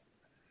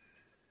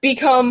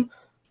become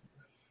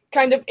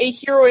kind of a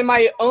hero in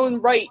my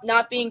own right,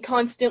 not being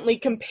constantly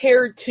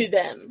compared to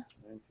them.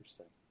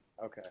 Interesting.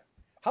 Okay.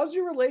 How's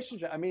your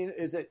relationship? I mean,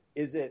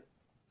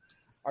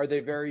 are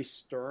they very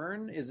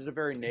stern? Is it a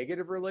very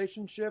negative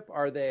relationship?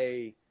 Are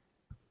they...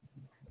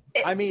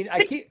 They aren't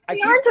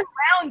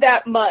around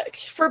that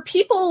much. For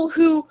people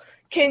who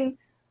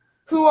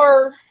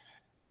are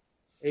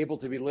able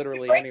to be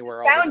literally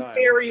anywhere all the time.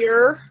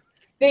 Barrier,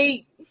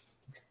 they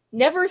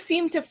never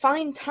seem to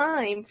find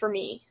time for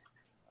me.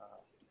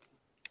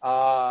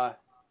 I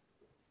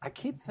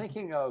keep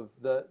thinking of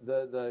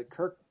the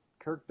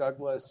Kirk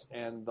Douglas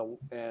and the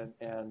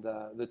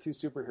 2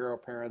 superhero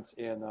parents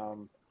in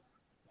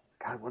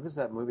God, what is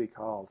that movie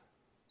called?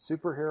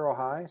 Superhero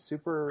High?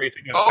 Sky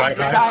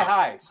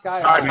High.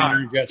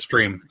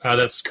 Jetstream.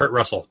 That's Kurt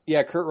Russell.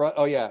 Yeah, Kurt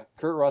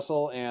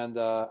Russell and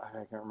I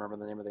can't remember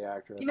the name of the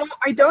actress. You know,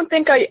 I don't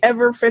think I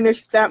ever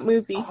finished that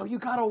movie. Oh, you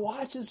gotta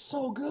watch! It's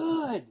so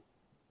good.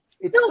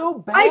 It's so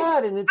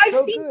bad, and it's so good.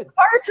 I've seen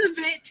parts of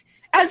it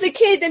as a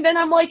kid, and then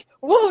I'm like,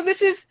 "Whoa,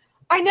 this is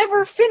I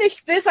never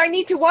finished this. I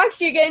need to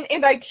watch it again,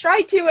 and I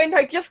tried to, and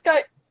I just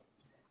got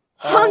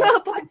hung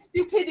up on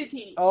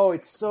stupidity. Oh,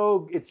 it's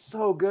so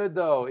good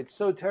though. It's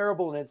so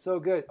terrible and it's so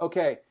good.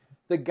 Okay,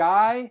 the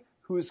guy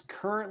who's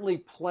currently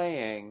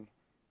playing,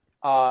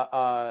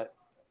 the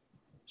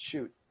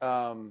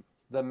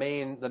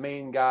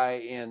main guy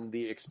in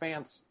the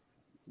Expanse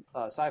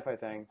sci-fi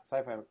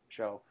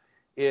show,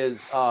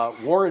 is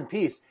War and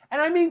Peace.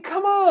 And I mean,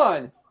 come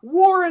on,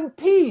 War and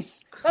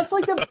Peace. That's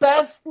like the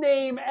best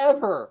name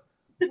ever.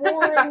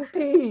 War and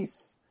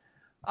Peace.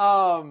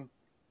 The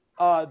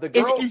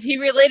girl, Is he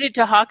related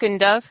to Hawk and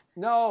Dove?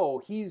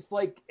 no, he's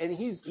like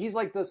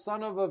the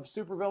son of a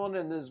supervillain,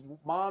 and his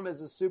mom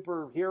is a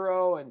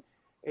superhero, and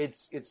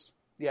it's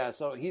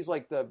so he's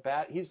like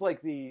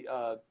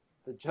the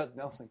Judd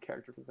Nelson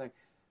character for the thing.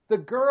 The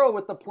girl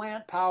with the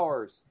plant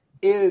powers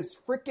is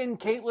frickin'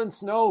 Caitlin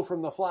Snow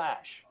from The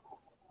Flash.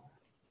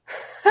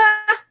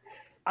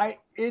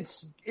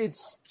 It's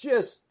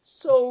just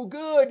so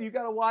good. You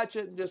got to watch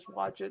it and just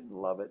watch it and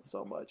love it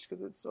so much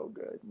because it's so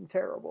good and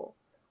terrible.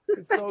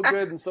 It's so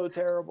good and so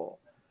terrible.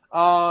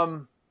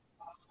 I'm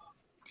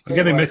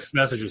getting mixed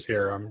messages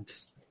here.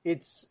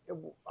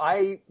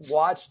 I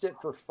watched it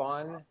for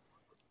fun.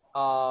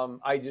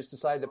 I just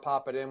decided to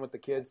pop it in with the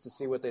kids to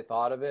see what they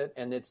thought of it,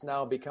 and it's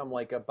now become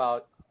like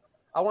about,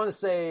 I want to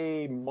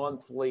say,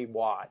 monthly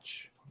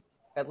watch,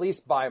 at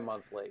least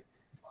bi-monthly.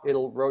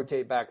 It'll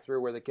rotate back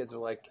through where the kids are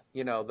like,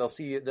 they'll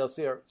see it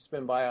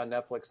spin by on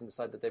Netflix and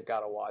decide that they've got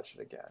to watch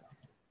it again.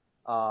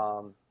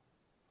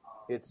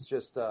 It's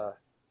just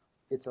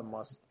it's a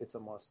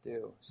must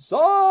do.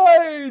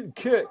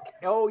 Sidekick.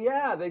 Oh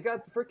yeah, they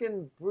got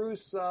freaking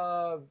Bruce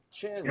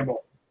Chin.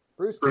 Campbell.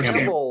 Bruce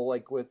Campbell,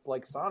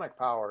 like Sonic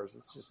powers.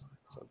 It's just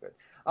so good.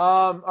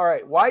 All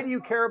right, why do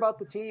you care about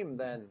the team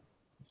then,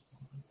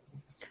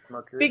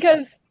 Mercury?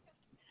 Because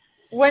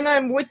when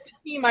I'm with the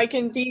team, I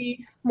can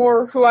be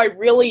more who I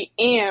really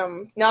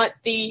am, not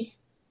the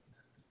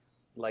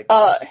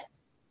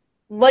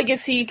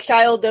legacy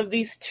child of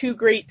these two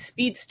great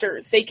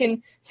speedsters. They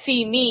can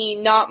see me,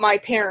 not my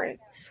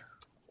parents.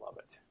 Love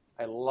it.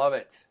 I love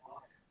it.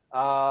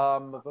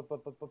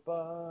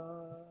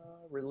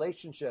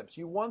 Relationships.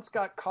 You once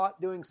got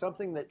caught doing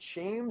something that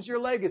shames your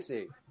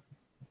legacy.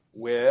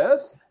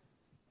 With?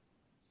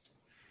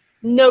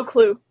 No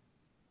clue.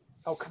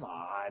 Oh, come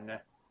on.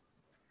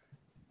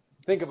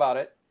 Think about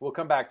it. We'll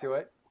come back to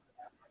it.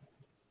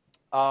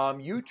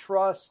 You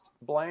trust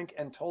blank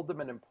and told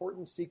them an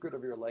important secret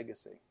of your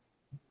legacy.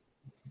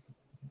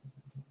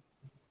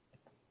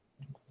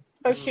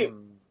 Oh, shoot.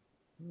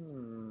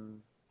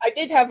 I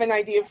did have an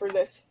idea for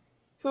this.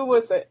 Who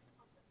was it?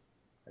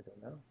 I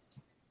don't know.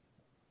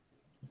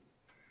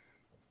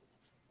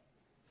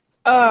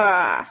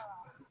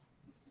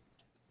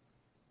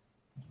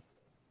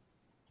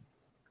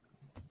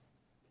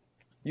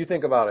 You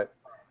think about it.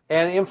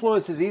 And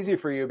influence is easy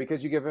for you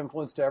because you give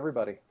influence to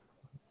everybody.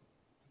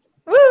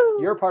 Woo!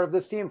 You're a part of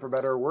this team, for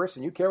better or worse,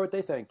 and you care what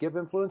they think. Give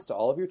influence to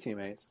all of your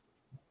teammates.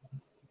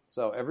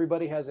 So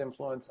everybody has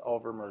influence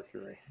over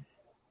Mercury.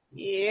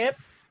 Yep.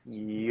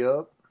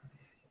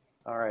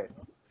 All right.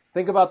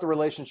 Think about the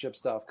relationship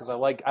stuff because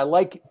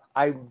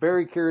I'm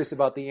very curious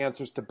about the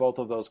answers to both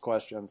of those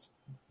questions.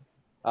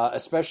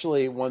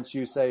 Especially once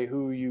you say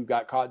who you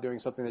got caught doing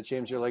something that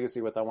changed your legacy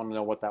with. I want to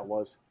know what that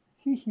was.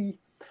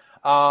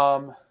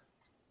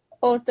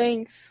 Oh,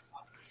 thanks.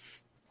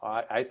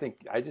 I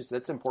think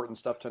that's important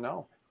stuff to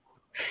know.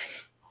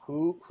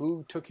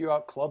 Who took you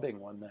out clubbing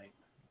one night?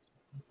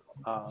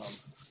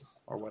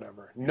 Or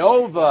whatever.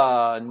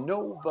 Nova.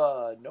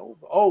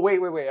 Oh, wait.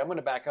 I'm going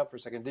to back up for a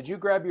second. Did you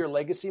grab your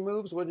legacy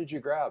moves? What did you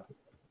grab?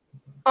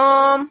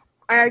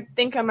 I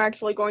think I'm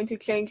actually going to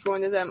change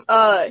one of them.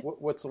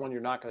 What's the one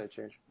you're not going to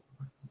change?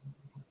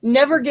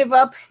 Never give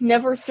up,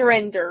 never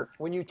surrender.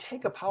 When you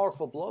take a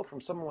powerful blow from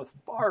someone with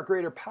far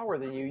greater power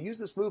than you, use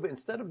this move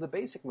instead of the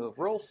basic move.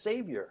 Roll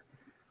Savior.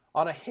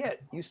 On a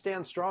hit, you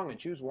stand strong and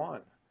choose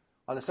one.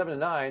 On a 7 to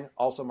 9,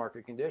 also mark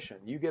a condition.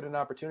 You get an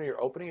opportunity or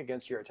opening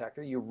against your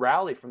attacker. You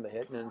rally from the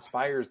hit and it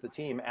inspires the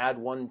team. Add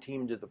one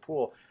team to the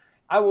pool.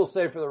 I will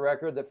say for the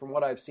record that from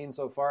what I've seen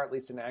so far, at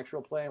least in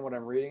actual play and what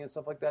I'm reading and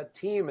stuff like that,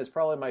 team is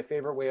probably my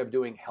favorite way of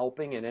doing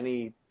helping in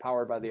any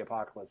Powered by the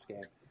Apocalypse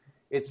game.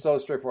 It's so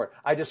straightforward.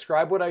 I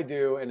describe what I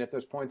do, and if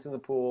there's points in the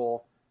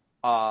pool,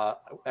 I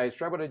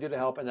describe what I do to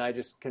help, and I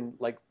just can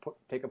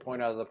take a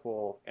point out of the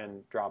pool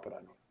and drop it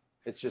on you.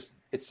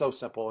 It's so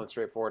simple and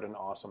straightforward and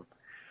awesome.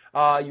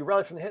 You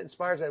rally from the hit,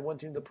 inspires, add one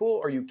team to the pool,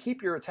 or you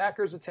keep your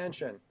attacker's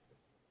attention.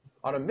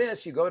 On a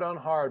miss, you go down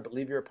hard, but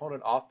leave your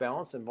opponent off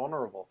balance and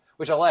vulnerable,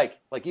 which I like.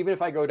 Like even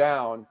if I go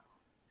down,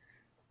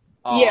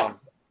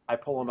 I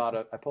pull them out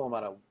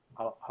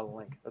of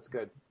link. That's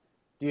good.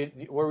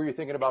 What were you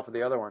thinking about for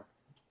the other one?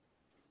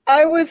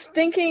 I was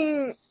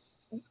thinking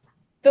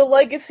the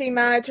legacy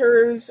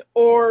matters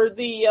or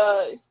the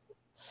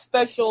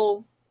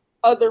special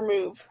other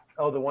move.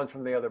 Oh, the one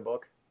from the other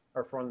book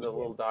or from the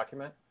little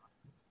document.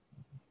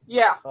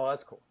 Yeah. Oh,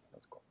 that's cool.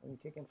 When you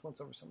take influence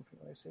over someone from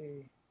your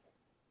legacy,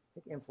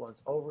 take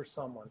influence over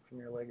someone from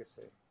your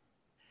legacy.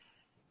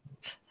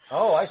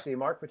 Oh, I see.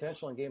 Mark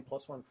potential and gain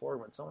 +1 forward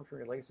when someone from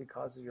your legacy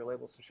causes your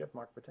labels to shift.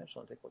 Mark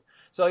potential and take one.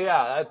 So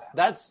yeah,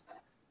 that's.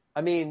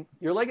 I mean,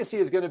 your legacy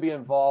is going to be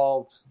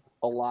involved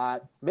a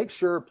lot. Make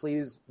sure,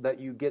 please, that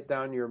you get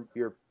down your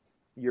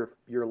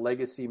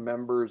legacy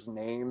members'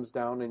 names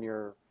down in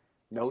your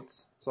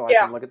notes so I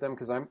can look at them,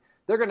 because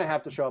they're going to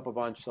have to show up a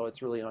bunch. So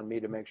it's really on me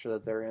to make sure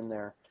that they're in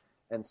there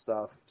and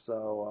stuff.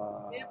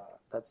 So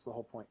that's the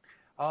whole point.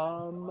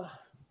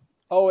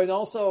 Oh, and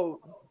also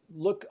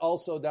look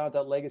down at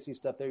that legacy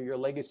stuff there. Your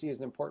legacy is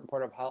an important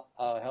part of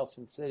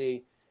Halcyon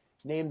City.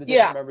 Name the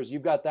different members.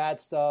 You've got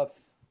that stuff.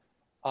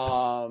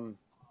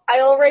 I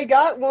already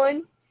got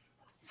one.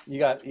 You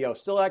got,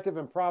 still active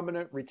and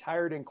prominent,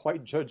 retired and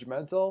quite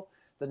judgmental.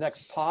 The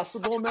next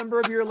possible member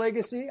of your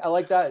legacy. I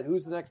like that.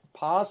 Who's the next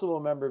possible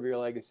member of your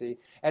legacy?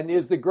 And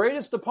is the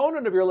greatest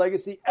opponent of your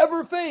legacy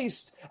ever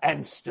faced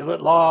and still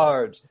at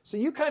large. So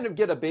you kind of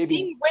get a baby.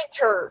 King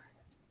Winter.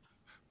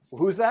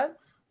 Who's that?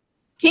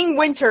 King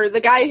Winter,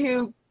 the guy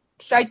who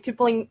tried to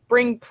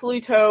bring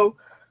Pluto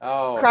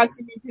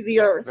crossing into the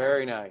Earth.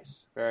 Very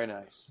nice. Very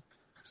nice.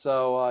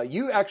 So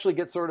you actually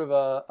get sort of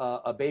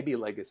a baby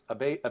legacy, a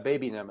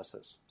baby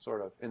nemesis,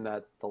 sort of, in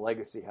that the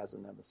legacy has a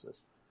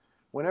nemesis.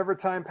 Whenever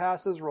time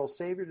passes, roll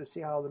Savior to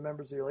see how the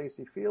members of your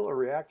legacy feel or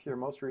react to your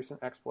most recent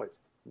exploits.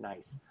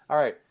 Nice. All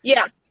right.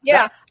 Yeah.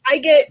 I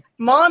get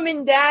Mom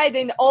and Dad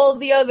and all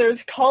the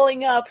others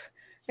calling up,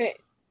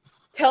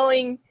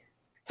 talking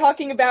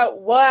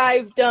about what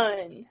I've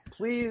done.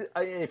 Please,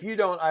 if you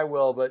don't, I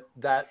will. But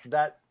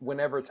that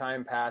whenever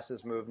time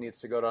passes move needs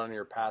to go down on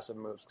your passive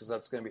moves, because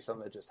that's going to be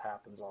something that just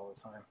happens all the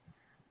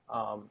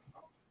time.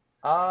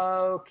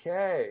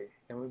 Okay,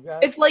 and we've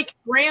got. It's like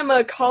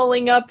Grandma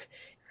calling up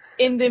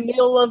in the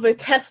middle of a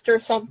test or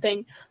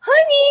something.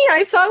 Honey,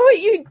 I saw what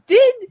you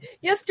did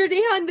yesterday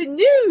on the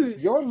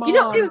news. Your mom,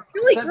 it was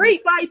really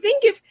great, but I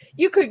think if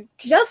you could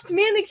just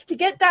manage to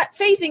get that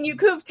phasing, you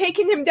could have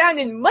taken him down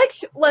in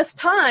much less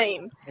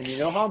time. And you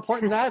know how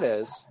important that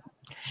is.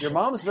 Your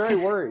mom's very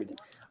worried.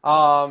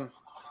 All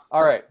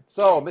right,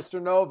 so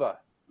Mr. Nova.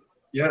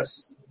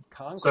 Yes.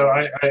 Concord. So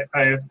I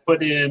have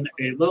put in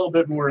a little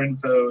bit more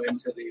info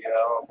into the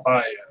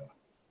bio,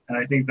 and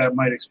I think that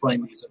might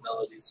explain these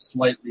abilities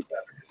slightly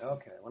better.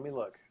 Okay, let me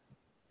look.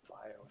 Bio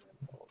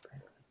info over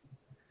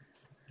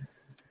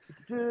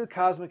here.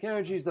 Cosmic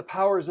energies, the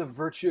powers of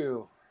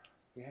virtue.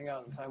 You hang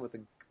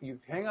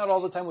out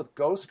all the time with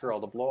Ghost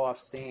Girl to blow off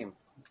steam.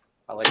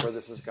 I like where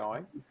this is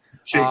going.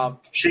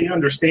 She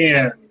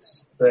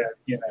understands that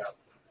you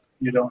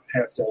don't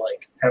have to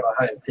have a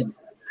high opinion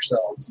of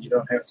yourself. You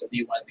don't have to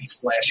be one of these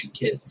flashy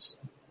kids.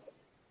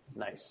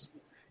 Nice.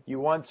 You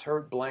once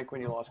hurt blank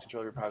when you lost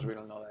control of your powers. We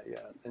don't know that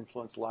yet.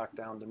 Influence,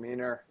 lockdown,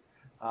 demeanor.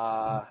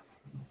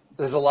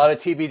 There's a lot of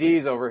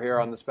TBDs over here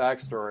on this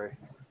backstory.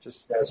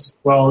 Just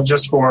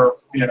for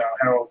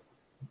how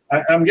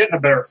I'm getting a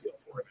better feel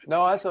for it.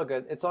 No, that's all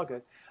good. It's all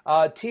good.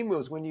 Team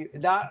moves.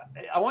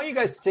 I want you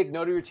guys to take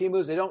note of your team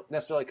moves. They don't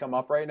necessarily come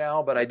up right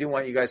now, but I do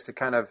want you guys to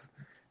kind of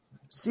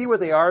see what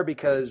they are,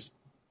 because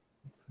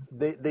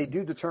they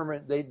do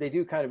determine, they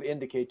do kind of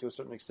indicate to a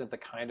certain extent the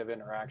kind of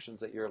interactions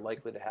that you're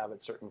likely to have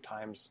at certain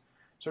times,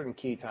 certain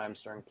key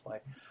times during play.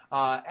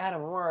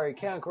 Adam Amari,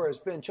 Concord has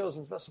been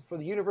chosen as vessel for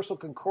the Universal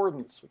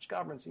Concordance, which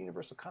governs the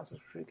universal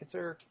concepts which we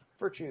consider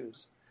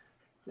virtues.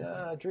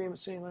 Dream of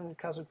seeing limited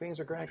cosmic beings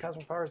or granted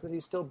cosmic powers that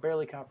he still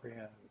barely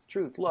comprehends.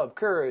 Truth, love,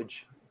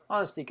 courage,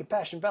 honesty,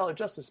 compassion, valor,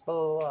 justice, blah,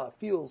 blah, blah,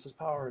 fuels his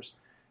powers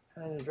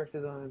and is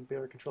directed on to be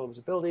under control of his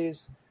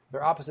abilities.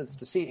 Their opposites,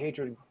 deceit,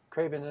 hatred, and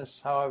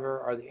cravenness,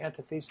 however, are the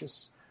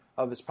antithesis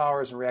of his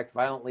powers and react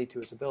violently to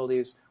his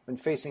abilities. When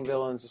facing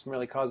villains, this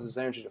merely causes his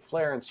energy to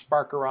flare and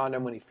spark around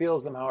him. When he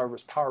feels them, however,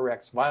 his power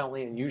reacts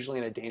violently and usually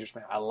in a dangerous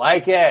manner. I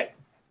like it.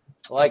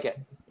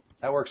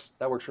 That works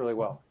really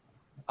well.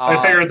 I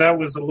figured that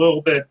was a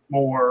little bit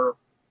more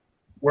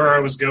where I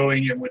was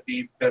going and would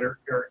be better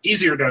or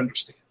easier to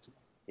understand.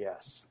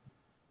 Yes.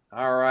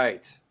 All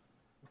right.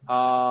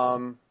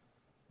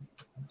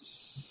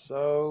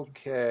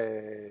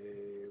 Okay.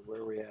 Where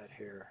are we at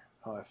here?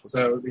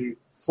 So the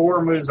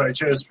 4 moves I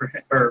chose for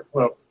him,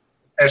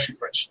 ask your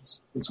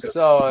questions. Let's go.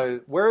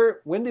 So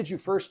when did you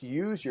first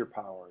use your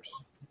powers?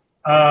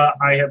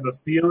 I have a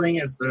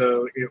feeling as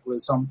though it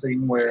was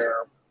something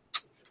where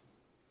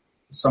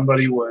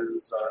somebody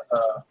was.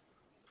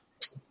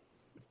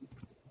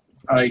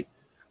 I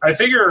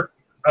figure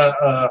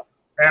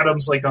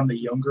Adam's on the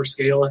younger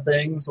scale of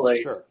things.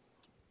 Sure.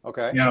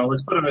 Okay.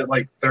 Let's put him at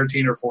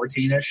 13 or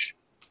 14-ish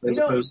as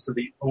opposed to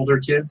the older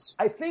kids.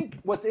 I think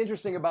what's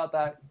interesting about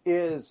that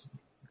is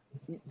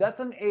that's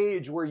an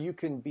age where you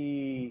can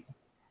be.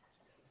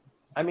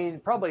 I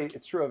mean, probably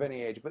it's true of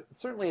any age, but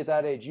certainly at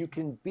that age, you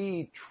can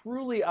be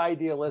truly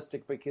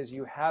idealistic because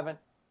you haven't.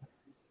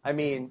 I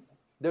mean,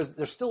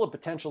 there's still a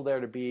potential there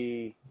to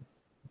be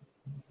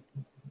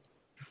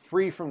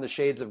free from the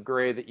shades of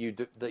gray that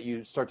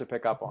you start to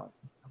pick up on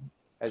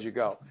as you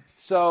go.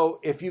 So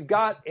if you've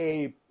got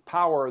a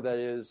power that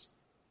is,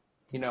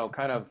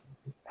 kind of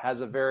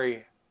has a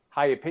very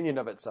high opinion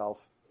of itself,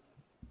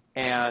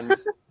 and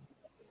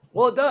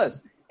well, it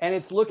does, and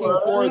it's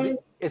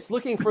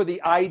looking for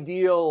the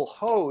ideal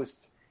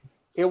host.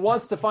 It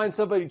wants to find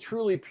somebody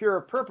truly pure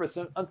of purpose.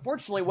 And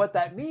unfortunately, what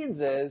that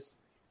means is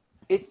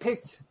it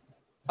picked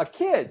a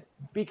kid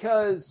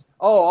because,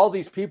 all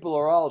these people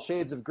are all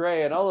shades of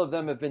gray and all of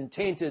them have been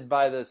tainted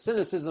by the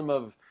cynicism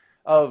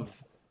of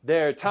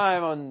their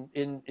time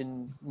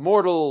in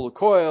mortal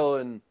coil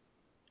and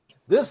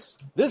this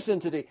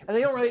entity. And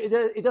they don't really,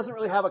 it doesn't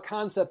really have a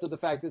concept of the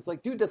fact that it's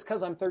like, dude, that's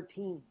because I'm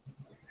 13.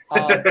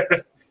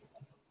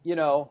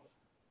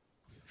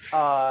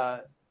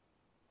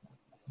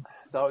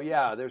 So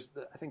yeah,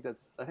 I think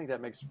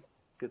that makes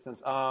good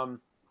sense.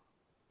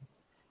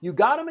 You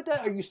got him at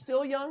that? Are you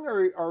still young,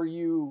 or are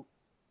you?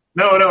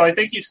 No. I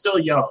think he's still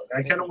young.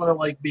 I kind of want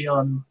to be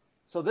on.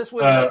 So this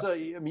would.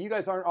 You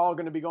guys aren't all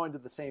going to be going to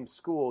the same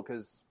school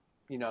because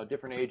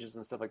different ages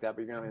and stuff like that.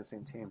 But you're going to be on the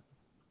same team.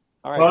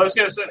 All right. Well, I was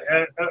going to say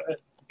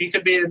he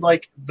could be in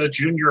the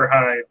junior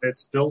high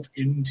that's built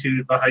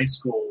into the high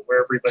school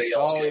where everybody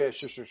else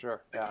goes. Yeah,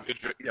 sure. Yeah.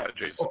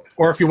 Jason.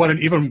 Or if you want an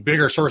even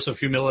bigger source of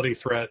humility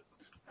threat,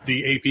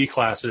 the AP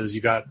classes,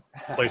 you got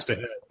placed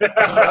ahead. You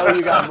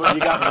got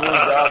moved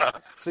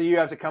up. So you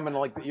have to come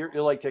in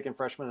you're taking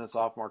freshman and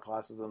sophomore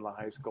classes in the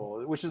high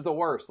school, which is the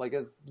worst.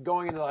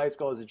 Going into the high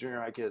school as a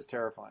junior high kid is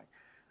terrifying.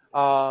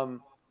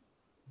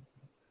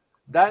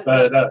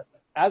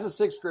 As a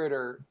sixth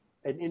grader,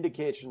 an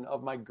indication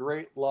of my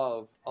great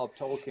love of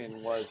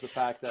Tolkien was the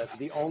fact that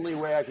the only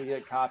way I could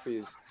get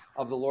copies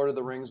of the Lord of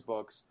the Rings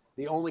books,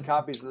 the only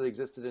copies that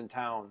existed in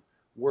town,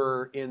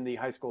 were in the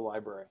high school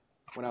library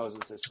when I was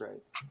in sixth grade.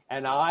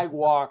 And I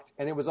walked,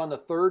 and it was on the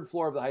third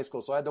floor of the high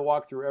school, so I had to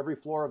walk through every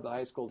floor of the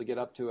high school to get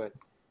up to it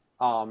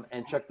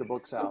and check the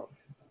books out,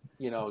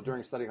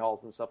 during study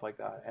halls and stuff like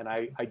that. And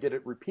I did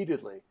it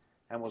repeatedly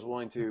and was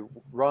willing to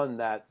run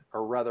that,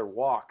 or rather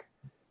walk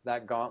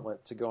that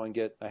gauntlet to go and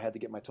I had to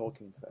get my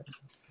Tolkien fix.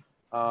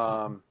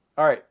 All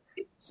right.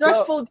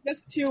 Stressful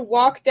just to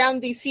walk down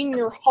the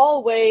senior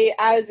hallway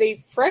as a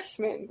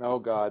freshman. Oh,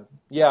 God.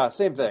 Yeah,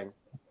 same thing.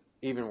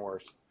 Even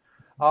worse.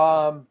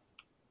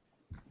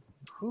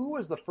 Who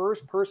was the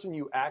first person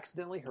you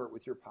accidentally hurt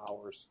with your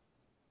powers?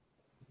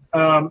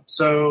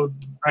 So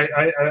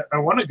I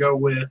want to go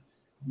with.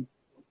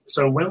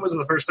 So when was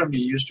the first time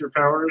you used your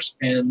powers,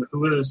 and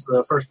who was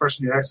the first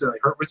person you accidentally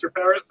hurt with your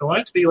powers? I want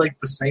it to be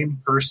the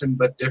same person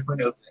but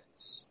different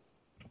events.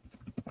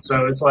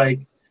 So it's as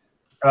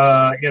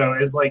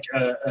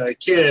a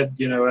kid,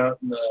 out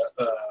in the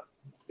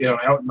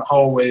out in the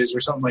hallways or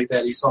something like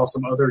that, he saw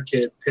some other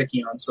kid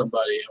picking on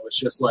somebody. It was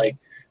just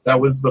that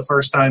was the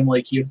first time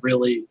he'd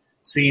really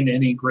seen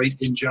any great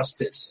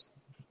injustice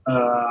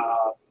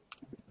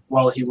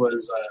while he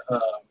was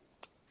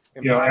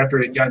after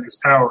he'd gotten his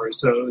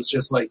powers. So it was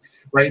just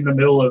right in the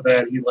middle of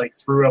that, he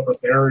threw up a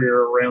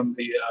barrier around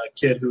the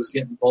kid who was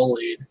getting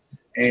bullied,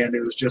 and it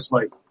was just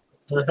what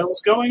the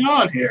hell's going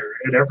on here?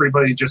 And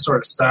everybody just sort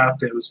of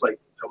stopped. It was that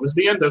was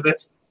the end of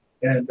it.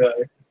 And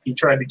he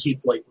tried to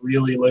keep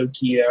really low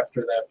key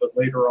after that, but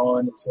later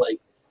on it's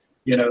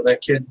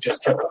that kid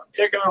just kept on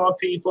picking on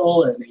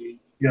people, and he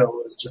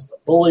was just a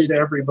bully to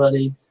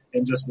everybody.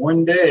 And just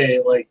one day,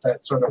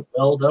 that sort of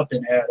welled up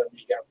in Adam.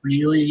 He got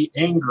really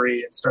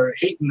angry and started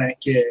hating that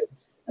kid.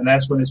 And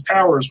that's when his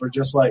powers were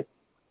just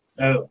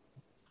oh,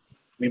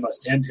 we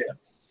must end him.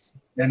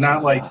 And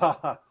not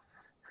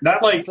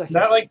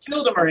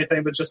killed him or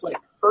anything, but just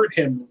hurt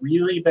him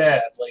really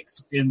bad,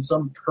 in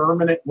some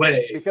permanent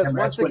way. Because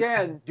once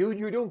again, dude,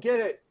 you don't get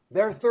it.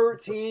 They're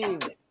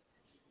 13.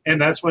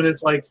 And that's when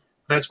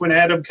that's when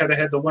Adam kind of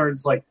had to learn.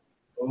 It's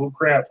oh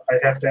crap, I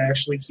have to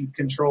actually keep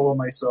control of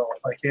myself.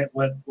 I can't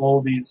let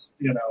all these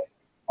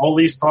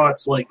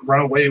thoughts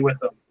run away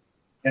with him.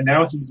 And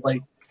now he's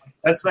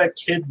that's that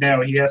kid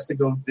now. He has to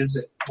go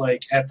visit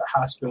at the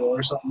hospital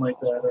or something like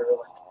that, or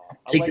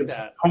take his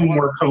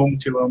homework home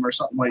to him or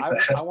something like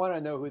that. I want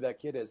to know who that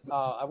kid is.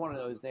 I want to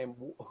know his name.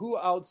 Who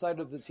outside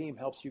of the team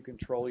helps you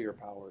control your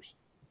powers?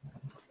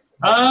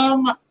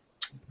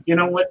 You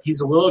know what?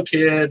 He's a little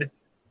kid.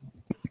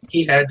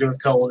 He had to have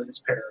told his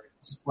parents.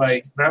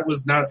 That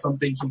was not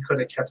something he could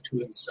have kept to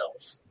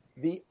himself.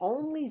 The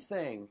only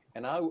thing,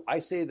 and I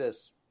say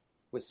this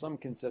with some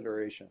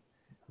consideration,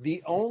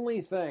 the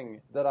only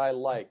thing that I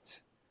liked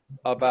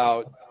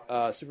about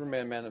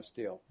Superman Man of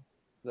Steel,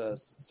 the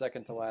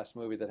second to last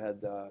movie that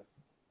had the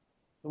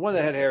one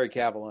that had Harry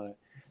Cavill in it,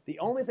 the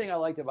only thing I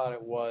liked about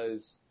it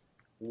was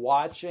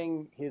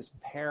watching his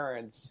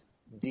parents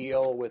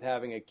deal with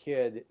having a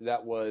kid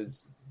that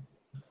was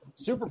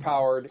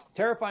superpowered,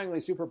 terrifyingly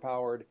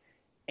superpowered,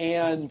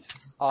 and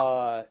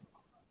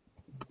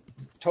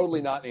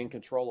totally not in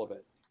control of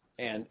it,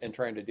 and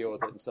trying to deal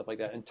with it and stuff like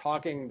that, and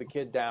talking the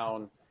kid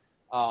down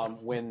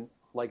when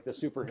the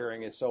super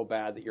hearing is so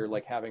bad that you're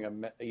having a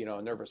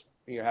nervous,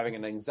 you're having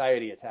an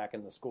anxiety attack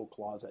in the school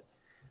closet.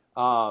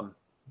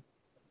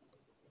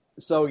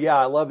 So yeah,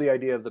 I love the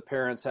idea of the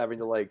parents having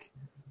to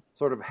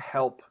sort of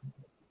help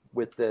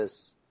with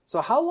this.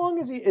 So how long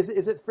is he?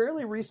 Is it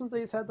fairly recent that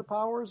he's had the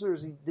powers, or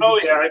is he?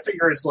 I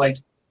figure it's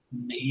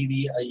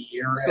maybe a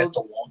year at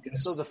the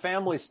longest. So the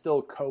family's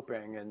still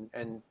coping,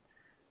 and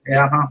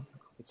Yeah.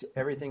 It's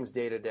everything's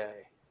day to day.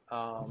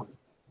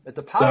 But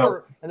the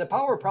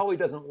power probably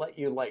doesn't let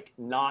you like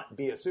not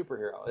be a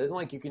superhero. It isn't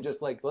like you can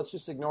just like let's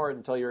just ignore it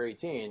until you're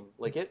 18.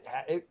 Like it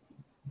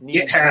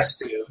needs. It has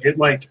to. It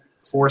like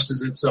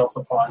forces itself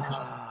upon him.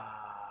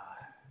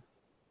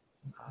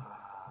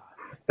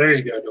 There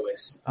you go,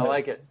 Noise. I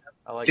like it.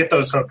 Get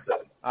those hooks in.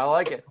 I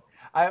like it.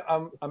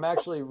 I'm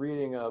actually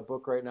reading a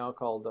book right now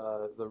called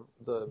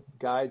the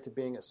Guide to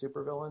Being a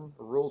Supervillain,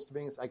 or Rules to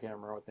Being. I can't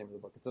remember what the name of the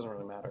book. It doesn't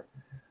really matter.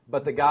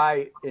 But the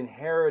guy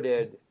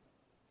inherited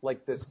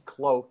like this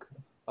cloak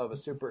of a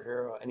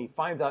superhero, and he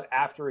finds out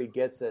after he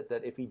gets it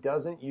that if he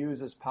doesn't use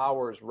his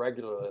powers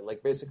regularly,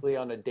 like basically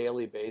on a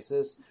daily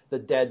basis, the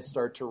dead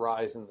start to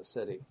rise in the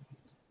city.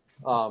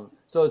 So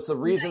it's the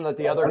reason that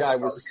the other guy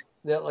was.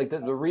 Like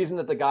the reason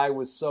that the guy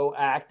was so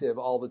active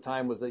all the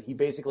time was that he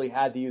basically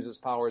had to use his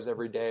powers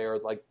every day, or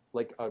the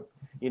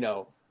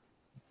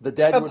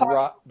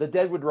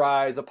dead would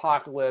rise,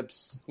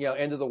 apocalypse,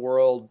 end of the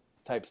world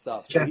type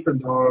stuff. Cats and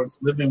dogs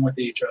living with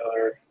each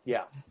other.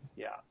 Yeah.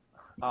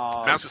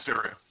 Mass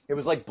hysteria. It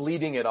was like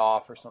bleeding it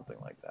off or something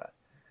like that.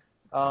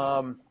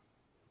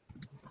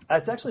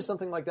 That's actually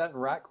something like that in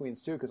Rat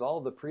Queens too, because all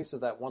of the priests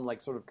of that one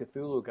like sort of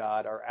Cthulhu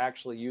god are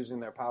actually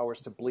using their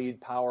powers to bleed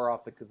power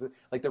off the Cthulhu.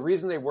 Like the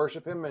reason they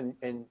worship him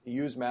and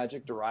use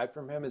magic derived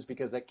from him is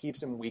because that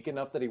keeps him weak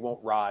enough that he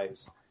won't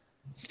rise.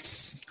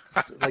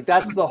 Like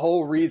that's the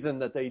whole reason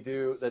that they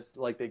do that.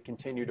 Like they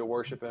continue to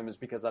worship him is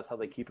because that's how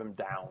they keep him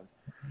down.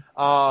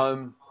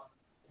 All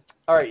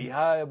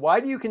right, why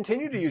do you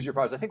continue to use your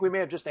powers? I think we may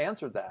have just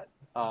answered that.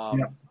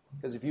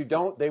 Because if you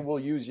don't, they will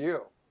use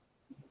you.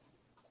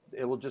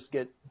 It will just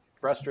get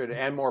frustrated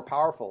and more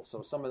powerful.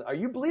 So are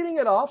you bleeding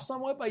it off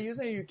somewhat by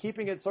using it? Are you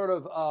keeping it sort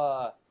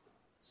of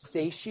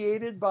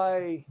satiated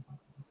by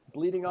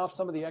bleeding off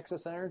some of the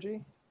excess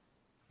energy?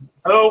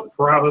 Oh,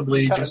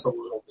 probably just a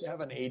little bit. You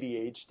have an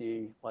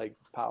ADHD like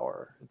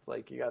power. It's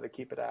like you got to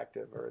keep it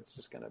active or it's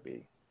just going to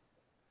be.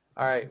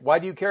 All right. Why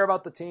do you care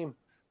about the team?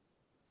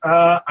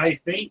 I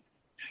think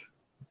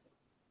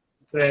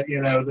that,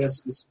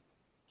 this is,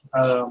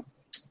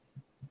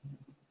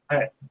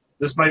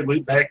 this might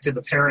loop back to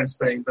the parents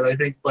thing, but I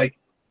think like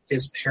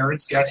his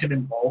parents got him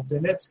involved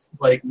in it.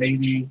 Like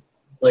maybe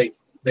like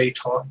they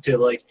talked to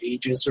like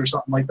Aegis or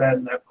something like that,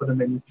 and that put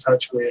him in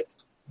touch with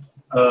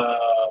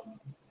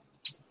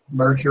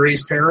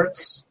Mercury's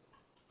parents.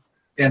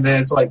 And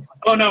then it's like,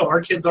 oh no, our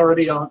kid's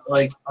already on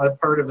like a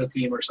part of a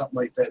team or something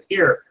like that.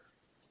 Here,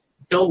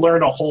 he'll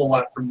learn a whole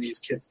lot from these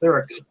kids. They're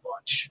a good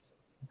bunch.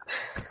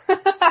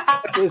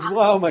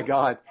 Oh my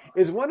God.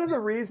 Is one of the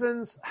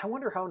reasons, I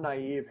wonder how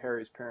naive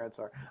Harry's parents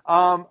are.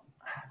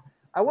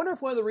 I wonder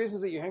if one of the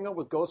reasons that you hang out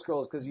with Ghost Girl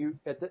is because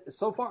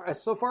so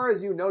far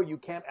as you know, you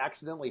can't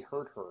accidentally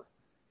hurt her.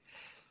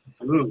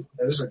 Ooh,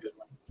 that is a good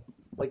one.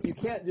 Like you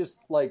can't just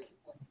like,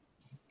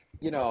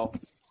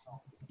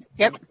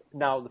 Yep.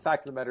 Now the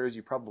fact of the matter is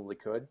you probably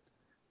could.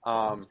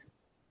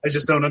 I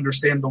just don't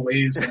understand the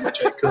ways in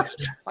which I could.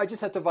 I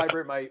just have to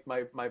vibrate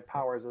my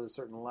powers at a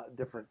certain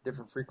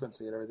different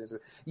frequency and everything. So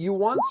you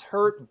once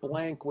hurt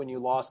blank when you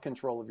lost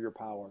control of your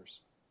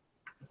powers.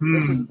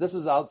 This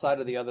is outside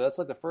of the other. That's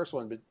like the first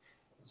one, but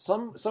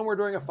somewhere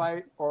during a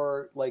fight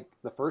or like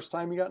the first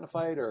time you got in a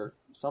fight or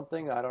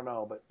something, I don't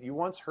know. But you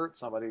once hurt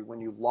somebody when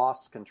you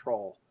lost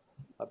control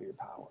of your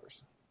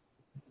powers.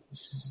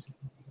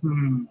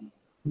 Who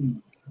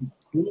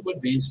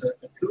would be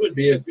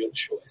a good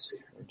choice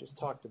here? We just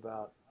talked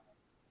about.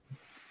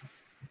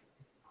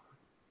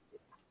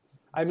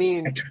 I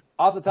mean,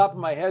 off the top of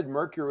my head,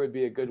 Mercury would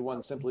be a good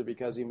one simply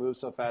because he moves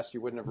so fast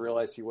you wouldn't have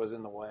realized he was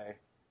in the way.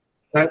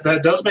 That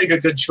does make a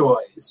good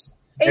choice.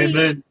 And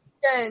then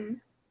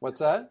Regen. What's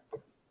that?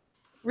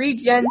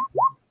 Regen.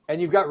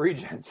 And you've got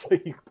regen. So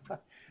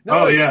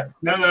No.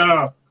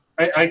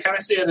 I kind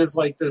of see it as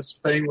like this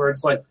thing where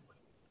it's like,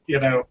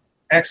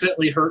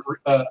 accidentally hurt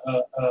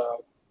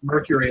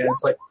Mercury, and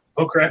it's like,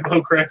 oh crap,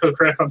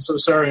 I'm so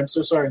sorry.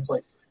 It's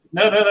like,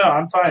 no,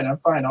 I'm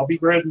fine. I'll be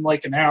red in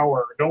like an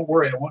hour. Don't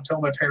worry, I won't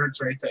tell my parents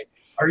or anything.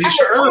 Are you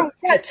sure? Oh,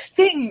 that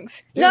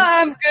stings. Dude, no,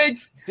 I'm good.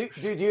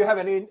 Do you have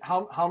any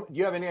do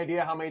you have any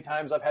idea how many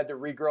times I've had to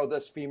regrow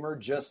this femur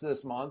just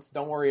this month?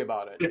 Don't worry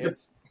about it.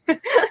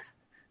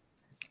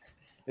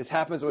 This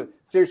happens with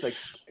seriously.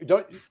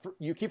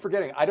 You keep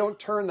forgetting. I don't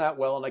turn that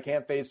well, and I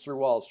can't phase through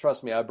walls.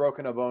 Trust me, I've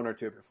broken a bone or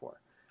two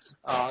before.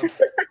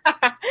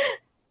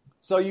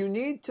 So you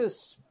need to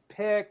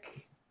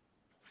pick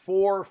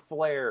 4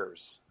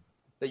 flares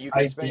that you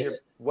can spend your.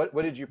 What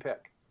did you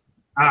pick?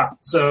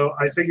 So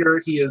I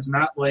figure he is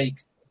not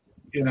like,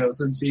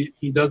 since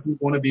he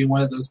doesn't want to be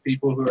one of those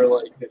people who are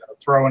like,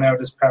 throwing out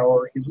his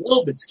power. He's a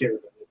little bit scared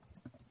of it.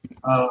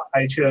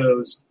 I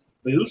chose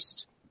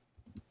Boost,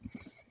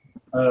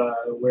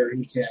 where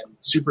he can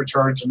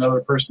supercharge another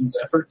person's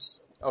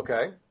efforts.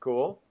 Okay,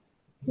 cool.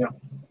 Yeah.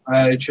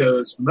 I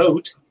chose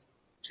Moat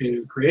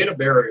to create a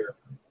barrier.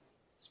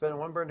 Spend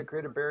 1 burn to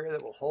create a barrier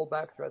that will hold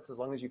back threats as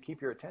long as you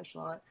keep your attention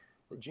on it.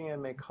 The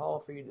GM may call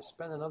for you to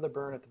spend another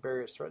burn if the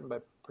barrier is threatened by.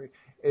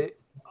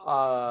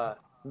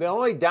 The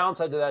only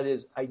downside to that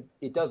is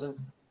it doesn't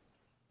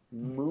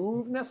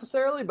move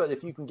necessarily, but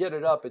if you can get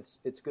it up, it's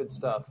good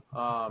stuff.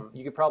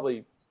 You could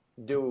probably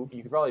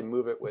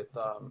move it with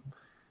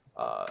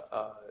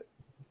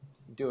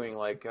doing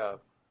like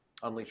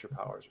unleash your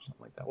powers or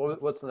something like that.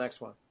 What's the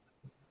next one?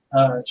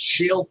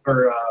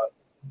 Shielding.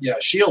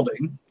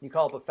 You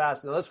call up a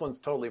fast. Now this one's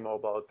totally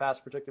mobile. A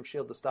fast protective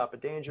shield to stop a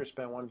danger.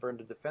 Spend 1 burn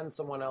to defend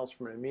someone else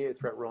from an immediate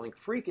threat. Rolling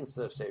freak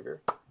instead of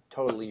savior.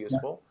 Totally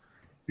useful.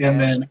 And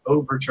then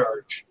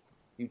overcharge.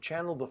 You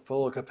channel the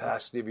full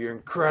capacity of your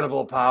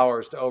incredible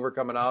powers to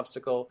overcome an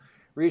obstacle,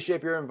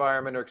 reshape your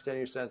environment, or extend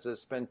your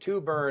senses. Spend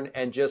 2 burn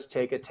and just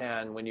take a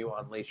 10 when you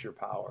unleash your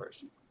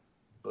powers.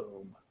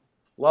 Boom.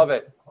 Love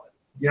it.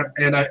 Yep.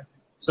 And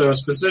so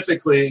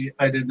specifically,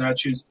 I did not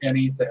choose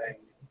anything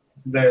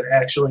that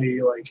actually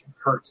like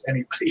hurts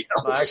anybody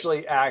else.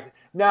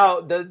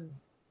 Now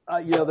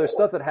there's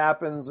stuff that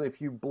happens if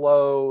you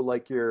blow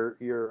like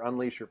your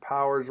unleash your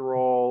powers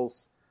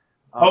rolls.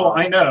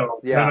 I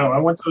know. Yeah. No, I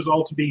want those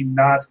all to be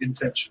not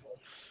intentional.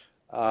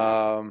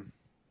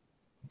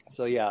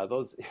 So yeah,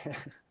 those.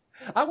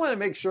 I want to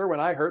make sure when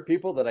I hurt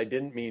people that I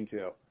didn't mean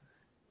to,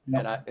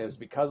 and it was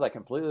because I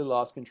completely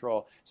lost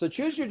control. So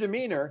choose your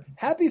demeanor: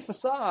 happy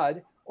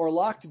facade or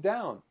locked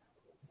down.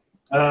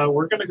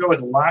 We're going to go with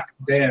locked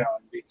down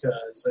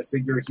because I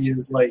figure he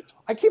is like...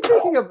 I keep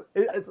thinking of...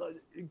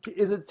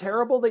 Is it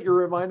terrible that you're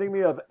reminding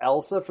me of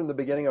Elsa from the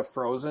beginning of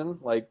Frozen?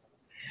 Like...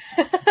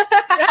 Put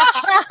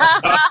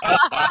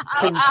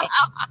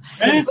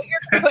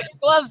your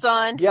gloves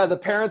on. Yeah, the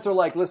parents are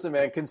like, listen,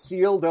 man,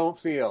 conceal, don't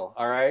feel,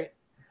 all right?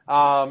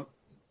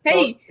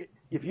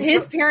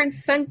 His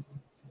parents sent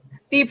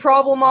the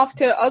problem off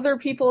to other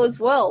people as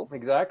well.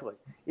 Exactly.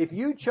 If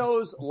you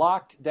chose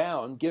locked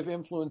down, give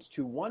influence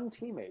to one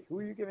teammate. Who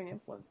are you giving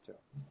influence to?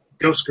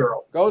 Ghost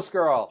Girl. Ghost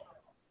Girl.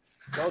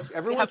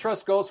 Everyone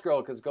trusts Ghost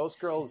Girl because Ghost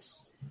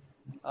Girl's...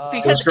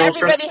 because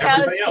everybody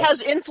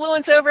has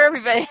influence over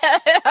everybody.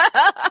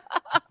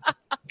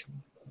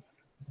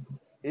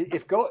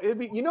 It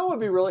would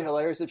be really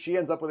hilarious if she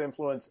ends up with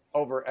influence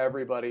over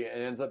everybody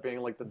and ends up being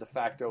like the de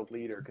facto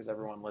leader because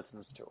everyone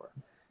listens to her.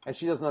 And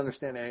she doesn't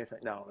understand anything.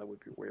 No, that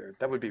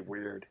would be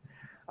weird.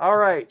 All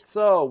right,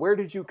 so where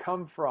did you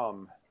come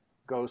from,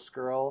 Ghost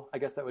Girl? I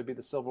guess that would be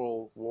the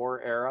Civil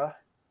War era.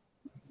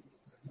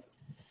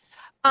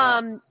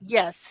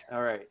 Yes.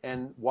 All right,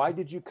 and why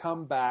did you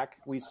come back?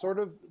 What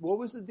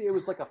was it? It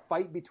was like a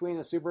fight between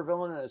a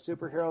supervillain and a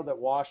superhero that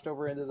washed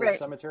over into the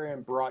cemetery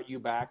and brought you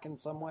back in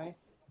some way?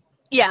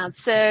 Yeah,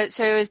 so it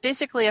was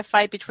basically a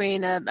fight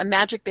between a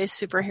magic-based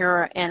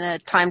superhero and a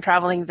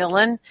time-traveling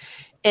villain,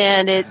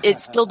 and it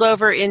spilled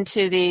over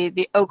into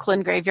the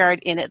Oakland graveyard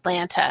in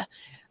Atlanta.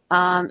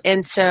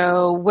 And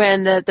so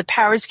when the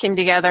powers came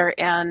together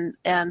and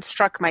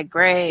struck my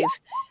grave,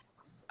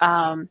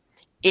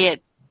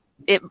 it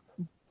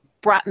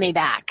brought me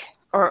back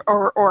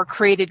or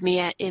created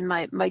me in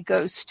my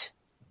ghost.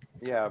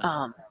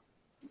 Yeah.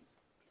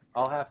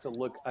 I'll have to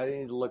look. I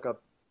need to look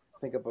up.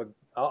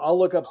 I'll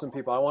look up some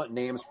people. I want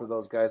names for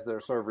those guys that are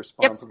sort of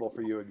responsible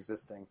for you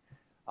existing.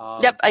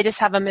 Yep, I just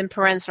have them in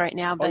parens right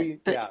now. But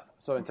yeah.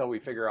 So until we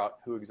figure out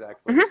who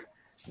exactly.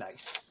 Mm-hmm.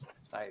 Nice.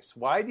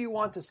 Why do you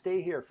want to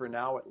stay here for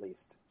now, at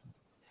least?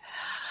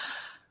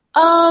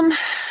 I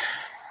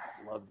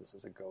love this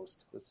as a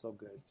ghost. That's so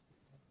good.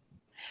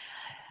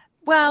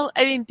 Well,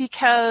 I mean,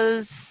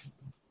 because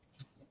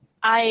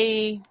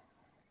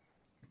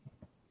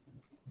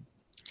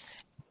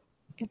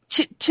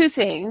two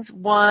things.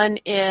 One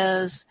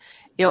is,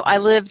 I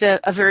lived a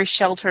very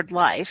sheltered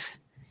life,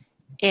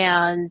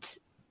 and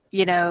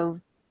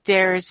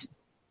there's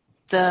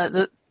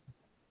the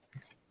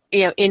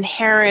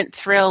inherent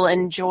thrill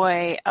and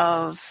joy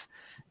of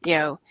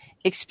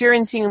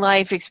experiencing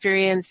life,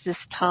 experience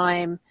this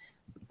time,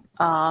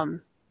 having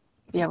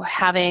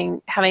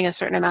a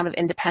certain amount of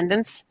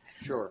independence.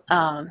 Sure.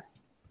 And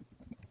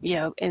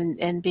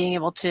being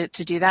able to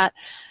do that.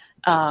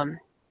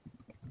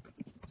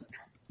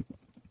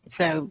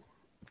 So,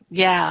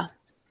 yeah,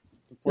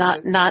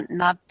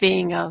 not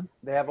being a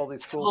they have all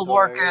these cool Civil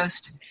War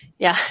ghost.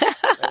 Yeah. They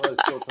have all those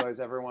cool toys.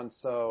 Everyone's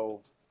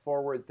so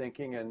forward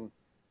thinking, and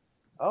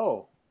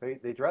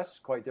they dress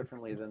quite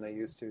differently than they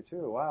used to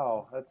too.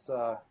 Wow, that's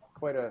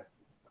quite a.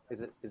 Is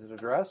it a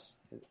dress?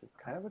 It's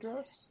kind of a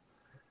dress.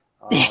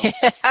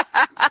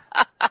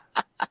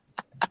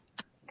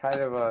 Kind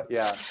of a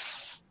Yep.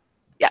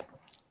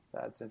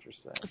 That's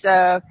interesting.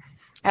 So,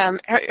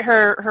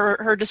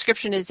 her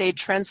description is a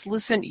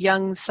translucent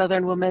young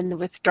Southern woman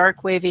with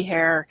dark wavy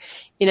hair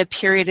in a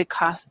period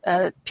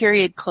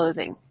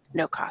clothing,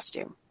 no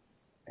costume.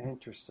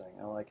 Interesting.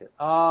 I like it.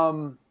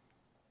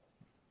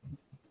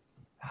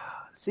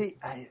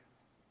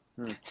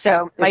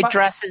 So my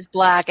dress is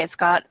black. It's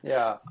got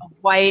a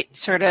white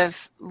sort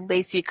of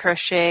lacy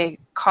crochet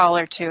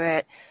collar to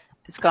it.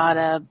 It's got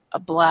a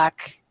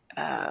black,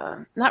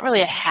 not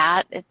really a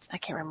hat. I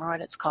can't remember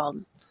what it's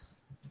called.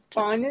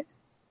 Bonnet?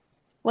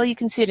 Well, you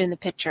can see it in the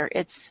picture.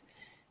 There's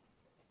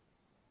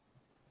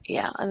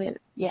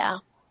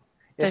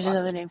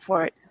another name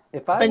for it.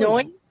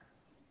 Annoying?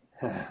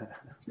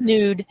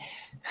 Snood.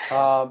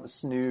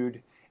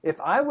 Snood. if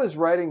I was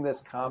writing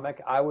this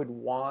comic, I would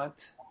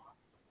want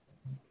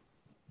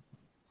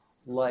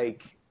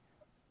like,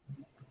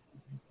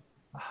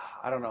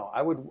 I don't know.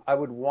 I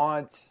would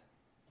want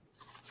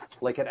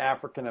like an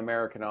African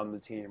American on the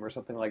team or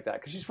something like that,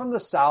 because she's from the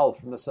South,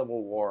 from the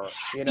Civil War.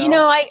 You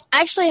know, I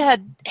actually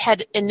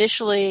had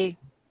initially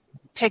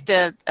picked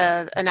an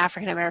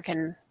African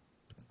American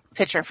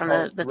pitcher from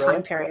the really?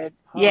 time period.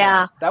 Huh.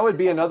 Yeah, That would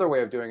be another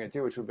way of doing it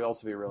too, which would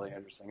also be really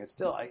interesting.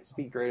 It'd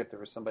be great if there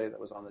was somebody that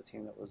was on the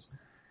team that was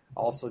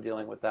also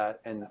dealing with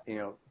that, and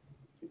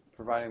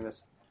providing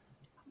this.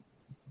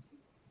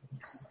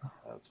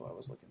 That's what I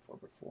was looking for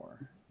before.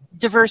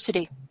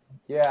 diversity,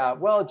 Yeah,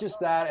 well, just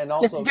that, and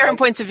also different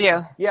points of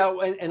view. Yeah,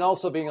 and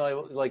also being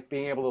like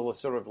being able to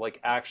sort of like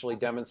actually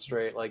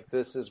demonstrate like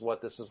this is what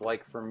this is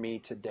like for me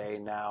today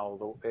now,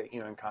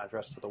 in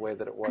contrast to the way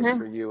that it was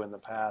for you in the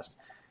past,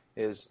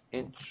 is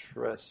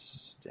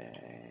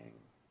interesting.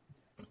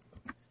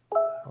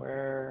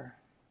 Where,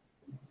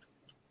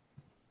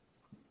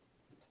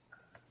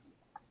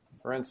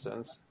 for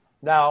instance,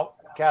 now,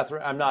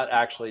 Catherine, I'm not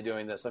actually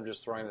doing this. I'm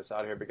just throwing this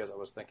out here because I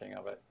was thinking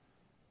of it.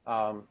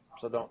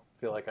 So don't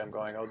feel like I'm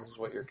going, oh, this is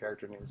what your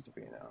character needs to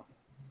be now.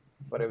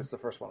 But it was the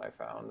first one I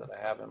found that I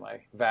have in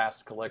my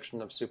vast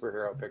collection of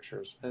superhero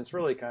pictures. And it's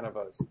really kind of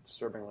a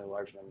disturbingly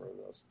large number of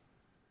those.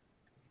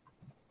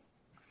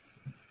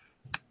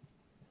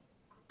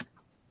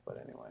 But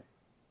anyway.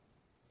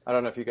 I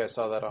don't know if you guys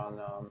saw that on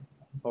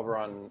over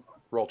on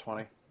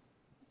Roll20.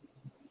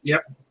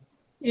 Yep.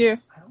 Yeah.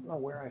 I don't know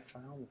where I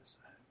found this.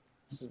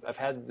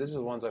 This is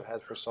the ones I've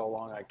had for so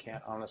long I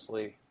can't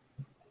honestly.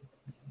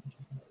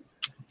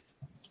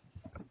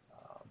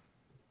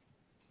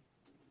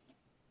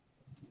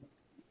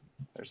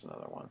 There's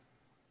another one.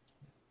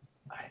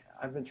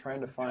 I've been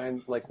trying to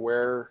find like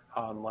where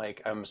on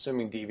like I'm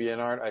assuming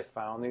DeviantArt I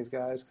found these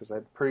guys, because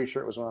I'm pretty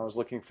sure it was when I was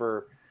looking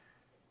for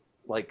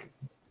like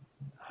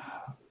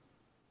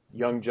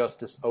Young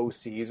Justice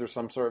OCs or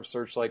some sort of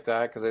search like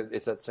that, because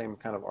it's that same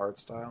kind of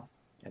art style.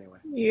 Anyway.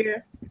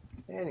 Yeah.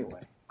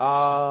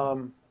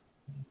 All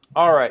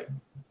right.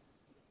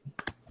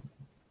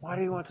 Why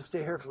do you want to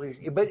stay here, please?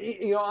 But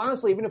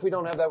honestly, even if we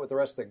don't have that with the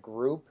rest of the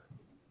group,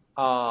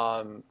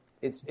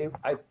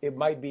 it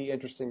might be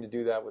interesting to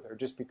do that with her,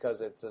 just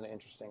because it's an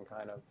interesting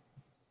kind of.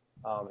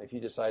 If you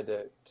decide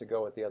to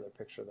go with the other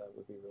picture, that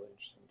would be really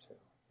interesting too.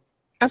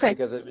 Okay.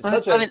 Because it's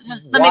such a let me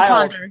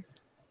wild, ponder.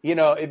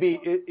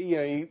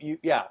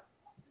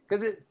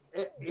 because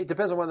it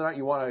depends on whether or not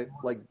you want to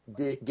like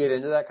get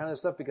into that kind of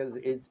stuff, because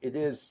it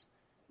is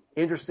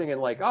interesting and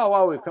like, oh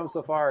wow, we've come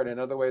so far, and in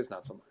other ways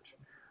not so much.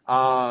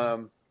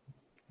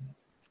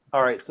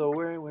 All right, so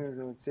we're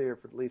going to stay here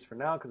at least for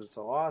now because it's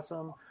so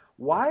awesome.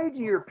 Why do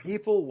your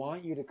people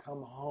want you to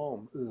come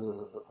home?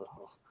 Ugh.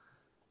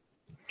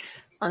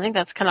 I think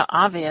that's kind of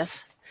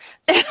obvious.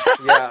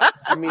 Yeah,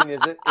 I mean,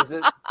 is it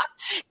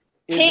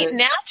Taint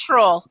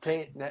natural.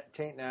 Taint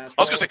natural. I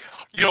was going to say,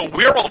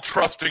 we're all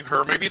trusting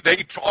her. Maybe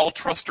they all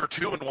trust her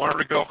too and want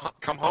her to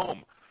come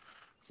home.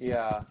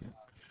 Yeah,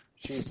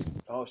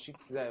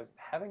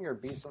 having her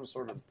be some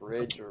sort of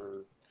bridge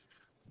or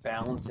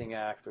balancing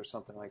act or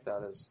something like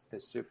that is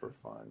super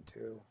fun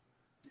too.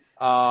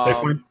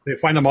 They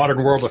find the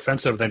modern world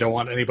offensive. They don't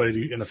want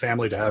anybody in the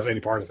family to have any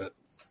part of it.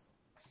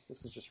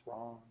 This is just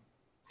wrong.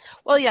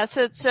 Well, yeah.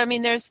 So I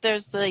mean, there's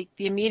the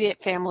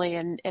immediate family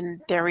and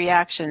their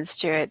reactions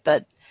to it,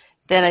 but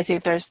then I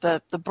think there's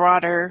the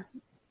broader,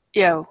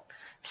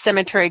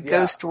 cemetery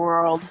ghost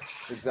world.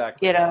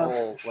 Exactly.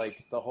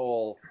 The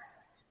whole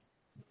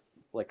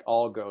like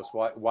all ghosts.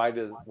 Why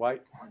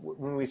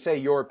when we say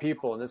your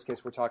people, in this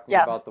case we're talking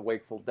about the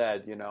Wakeful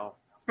Dead,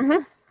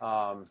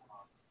 Mm-hmm.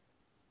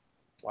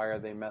 Why are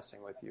they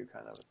messing with you,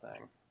 kind of a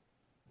thing.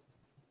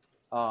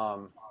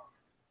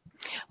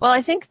 Well,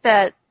 I think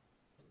that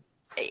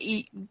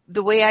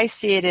the way I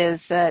see it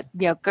is that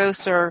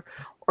ghosts are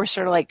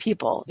sort of like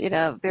people.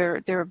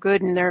 They're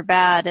good and they're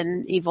bad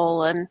and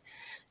evil, and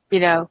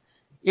you're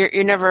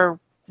never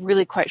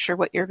really quite sure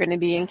what you're going to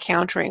be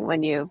encountering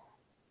when you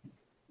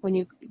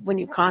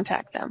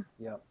contact them.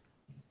 Yeah.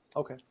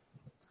 Okay.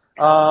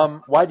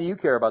 Why do you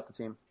care about the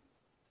team?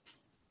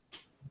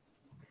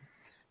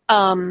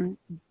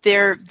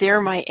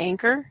 They're my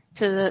anchor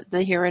to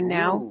the here and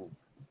now. Ooh.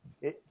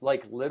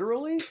 Like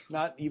literally,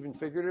 not even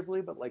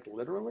figuratively, but like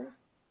literally.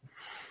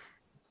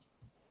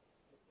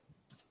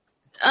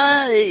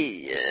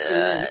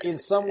 In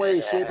some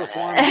way, shape, or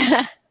form.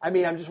 I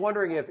mean, I'm just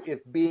wondering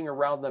if being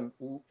around them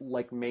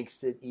like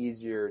makes it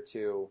easier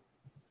to.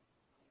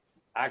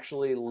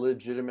 Actually,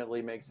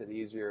 legitimately makes it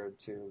easier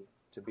to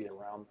be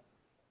around,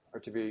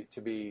 or to be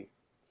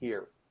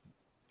here,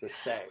 to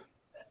stay.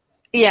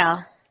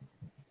 Yeah.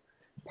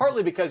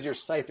 Partly because you're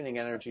siphoning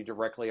energy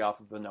directly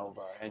off of the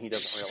Nova, and he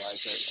doesn't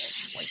realize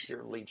it. Like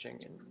you're leeching.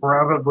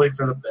 Probably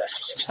for the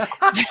best.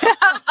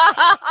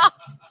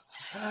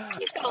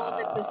 He's got a little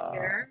bit to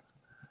spare.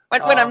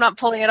 When I'm not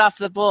pulling it off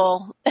the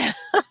bull.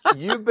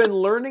 You've been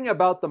learning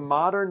about the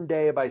modern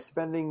day by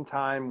spending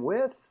time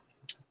with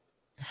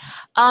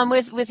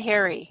With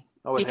Harry.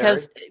 Oh, with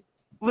because Harry?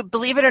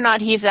 believe it or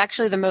not, he's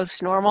actually the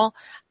most normal,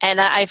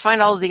 and I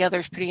find all of the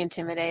others pretty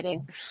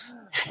intimidating.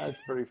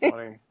 That's pretty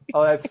funny.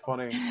 Oh, that's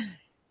funny.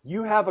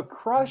 You have a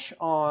crush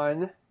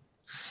on,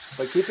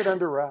 but keep it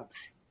under wraps.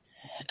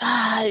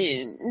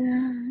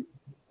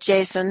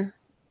 Jason.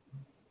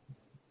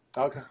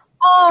 Okay.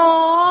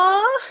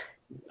 Aww.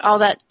 All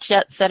that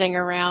jet setting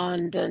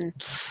around, and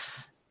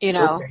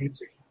So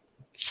fancy.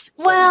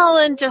 well,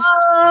 and just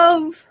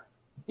Love.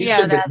 He's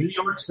yeah, been to New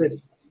York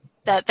City.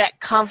 that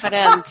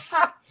confidence.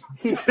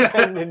 He's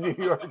been to New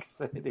York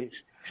City.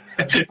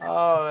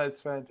 Oh, that's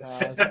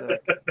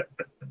fantastic.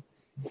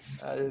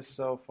 That is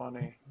so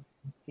funny.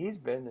 He's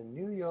been to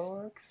New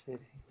York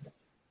City.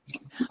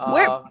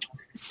 Where?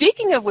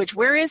 Speaking of which,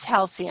 where is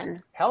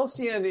Halcyon?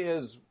 Halcyon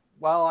is,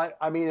 well,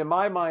 I mean, in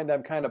my mind,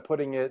 I'm kind of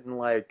putting it in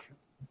like,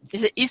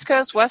 Is it East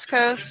Coast, West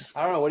Coast?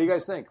 I don't know. What do you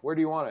guys think? Where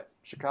do you want it?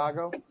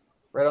 Chicago?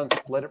 Right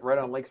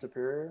on Lake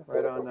Superior?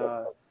 Right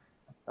on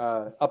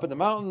up in the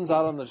mountains,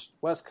 out on the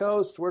West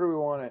Coast? Where do we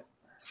want it?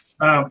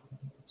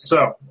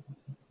 So,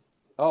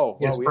 Oh,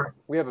 Yes, well,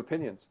 we have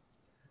opinions.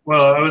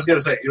 well, I was going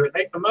to say, it would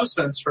make the most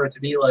sense for it to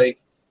be like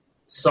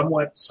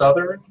somewhat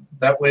southern.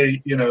 That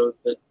way,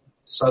 the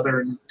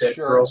southern dead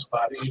Sure. girl's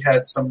body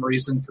had some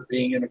reason for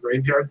being in a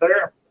graveyard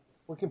there.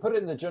 We can put it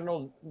in the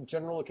general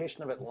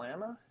location of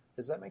Atlanta.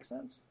 Does that make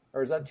sense?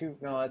 Or is that too?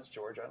 No, that's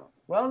Georgia.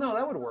 Well, no,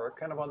 that would work.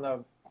 Kind of on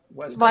the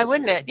west. Why coast.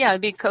 wouldn't it? Yeah,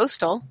 it'd be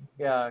coastal.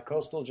 Yeah,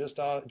 coastal, just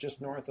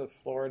north of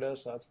Florida,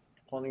 so that's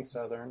plenty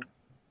southern.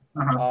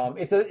 Uh-huh.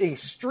 It's an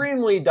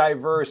extremely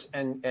diverse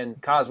and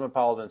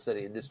cosmopolitan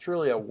city. It's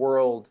truly a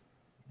world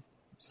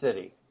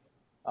city,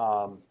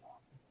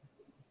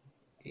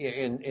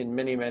 in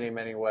many, many,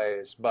 many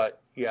ways.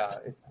 But yeah,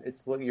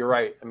 it's you're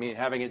right. I mean,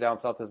 having it down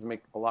south does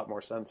make a lot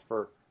more sense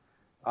for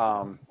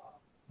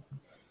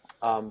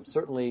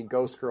certainly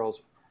Ghost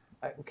Girls.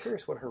 I'm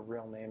curious what her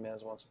real name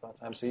is. Once upon a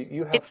time, so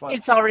you have fun.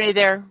 It's already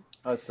there.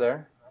 Oh, it's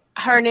there.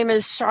 Her name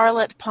is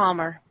Charlotte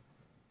Palmer.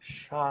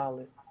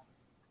 Charlotte.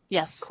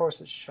 Yes, Of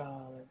course, it's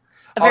Charlotte.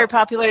 a very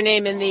popular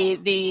name in the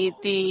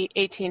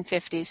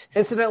 1850s.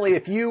 Incidentally,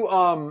 if you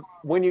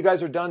when you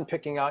guys are done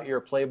picking out your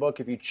playbook,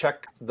 if you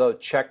check the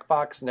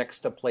checkbox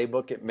next to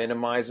playbook, it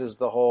minimizes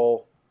the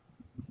whole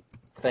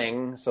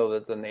thing so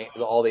that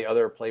all the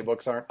other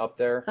playbooks aren't up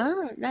there.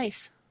 Oh,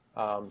 nice.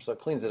 So it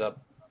cleans it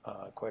up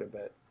quite a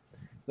bit.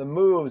 The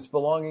moves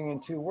belonging in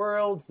two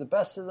worlds, the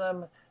best of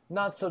them,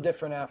 not so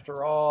different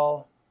after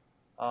all.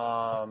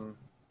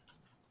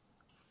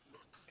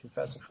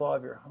 Confess a flaw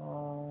of your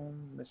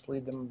home,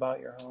 mislead them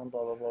about your home,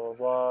 blah, blah, blah, blah,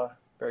 blah.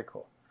 Very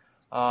cool.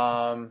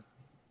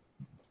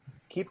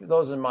 Keep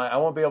those in mind. I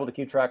won't be able to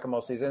keep track of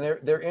most of these. And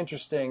they're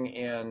interesting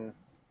in...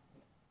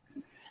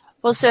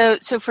 Well, so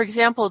for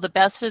example, the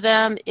best of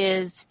them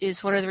is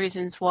one of the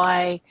reasons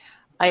why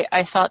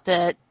I thought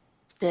that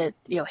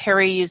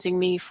Harry using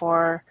me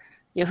for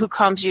who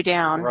calms you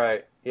down,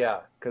 Right, yeah.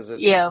 Because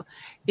it's...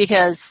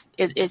 because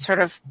it sort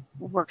of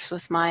works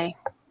with my...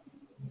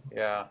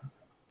 Yeah.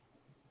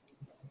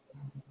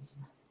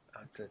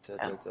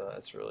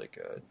 That's really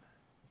good.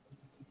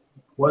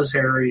 Was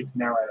Harry,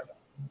 now Adam,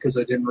 because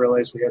I didn't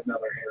realize we had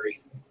another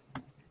Harry.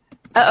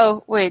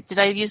 Uh-oh, wait, did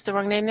I use the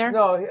wrong name there?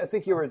 No, I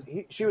think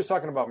she was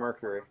talking about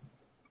Mercury.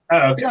 Oh,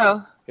 okay.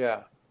 No.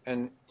 Yeah,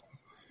 and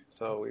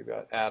so we've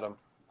got Adam,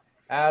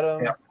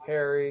 Yeah.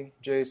 Harry,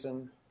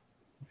 Jason,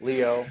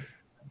 Leo.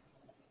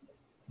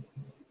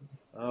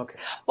 Okay.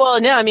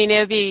 Well, no, I mean, it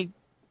would be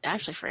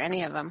actually for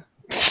any of them.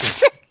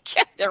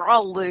 They're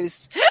all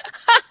loose.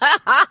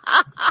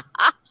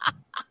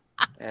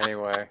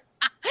 Anyway.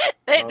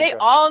 They Okay.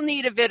 all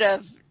need a bit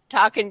of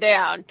talking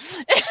down.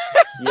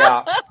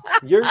 Yeah.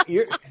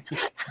 The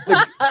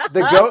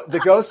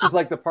ghost is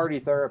like the party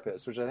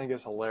therapist, which I think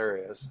is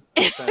hilarious.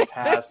 It's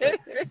fantastic.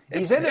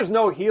 And you say there's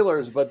no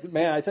healers, but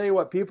man, I tell you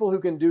what, people who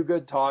can do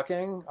good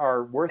talking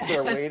are worth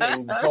their weight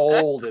in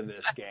gold in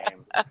this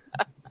game.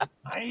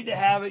 I need to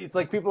have it. It's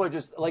like people are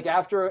just like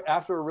after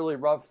a really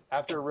rough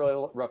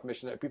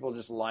mission, people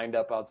just lined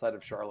up outside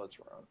of Charlotte's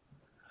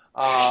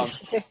room.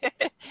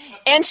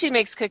 And she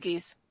makes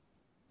cookies.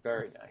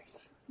 Very nice.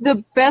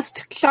 The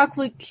best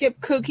chocolate chip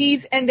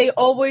cookies, and they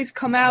always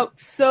come out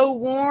so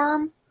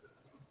warm.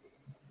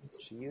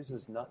 She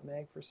uses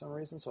nutmeg for some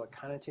reason, so it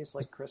kind of tastes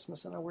like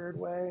Christmas in a weird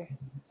way.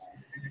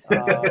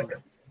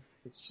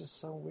 It's just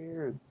so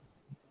weird.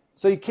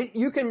 So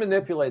you can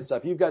manipulate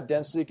stuff. You've got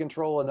density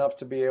control enough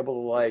to be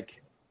able to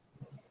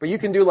but you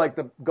can do like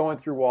the going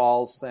through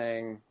walls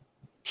thing.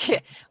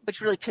 Which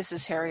really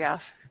pisses Harry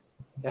off.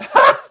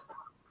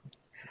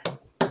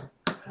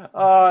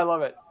 Oh, I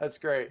love it. That's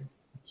great.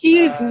 He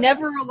is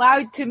never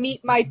allowed to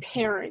meet my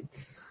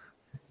parents.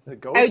 The I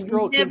ghost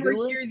girl would can never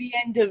do hear it. the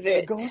end of The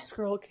it. ghost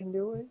girl can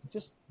do it.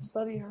 Just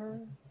study her.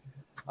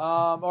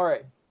 All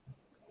right.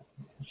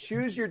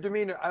 Choose your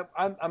demeanor.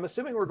 I'm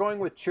assuming we're going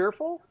with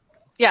cheerful.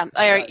 Yeah,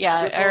 I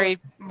Cheerful. already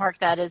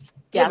marked that as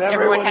Everyone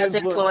everyone has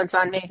influ- influence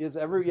on me.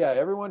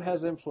 Everyone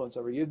has influence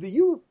over you.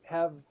 You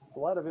have a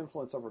lot of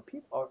influence over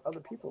other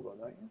people, though,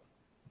 don't you?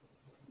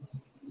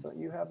 Don't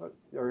you have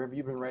or have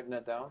you been writing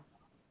that down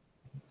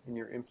in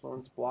your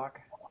influence block?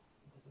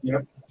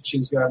 Yep.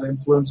 She's got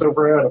influence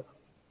over Adam.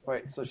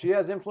 Wait, so she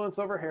has influence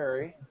over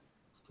Harry.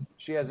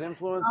 She has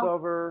influence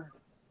over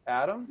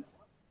Adam.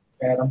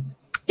 Adam.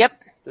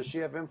 Yep. Does she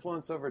have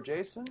influence over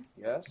Jason?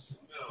 Yes.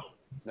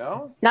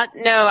 No.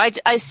 No.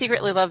 I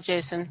secretly love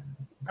Jason,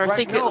 or Right,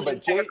 secretly no,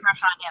 but have a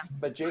crush on him.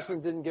 But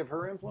Jason didn't give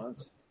her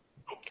influence.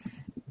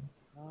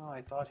 Oh,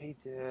 I thought he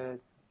did.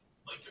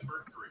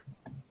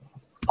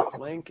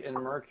 Link and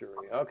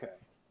Mercury. Okay.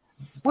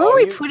 Where are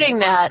we putting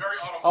that?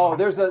 Oh,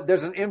 there's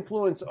an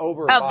influence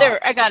over. Oh, box. there.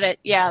 I got it.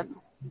 Yeah.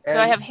 So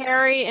I And- have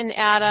Harry and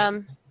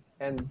Adam.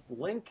 And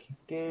Link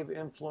gave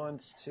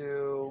influence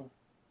to.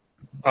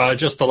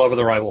 Just the love of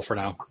the rival for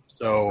now.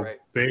 So Right.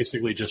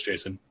 basically just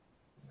Jason.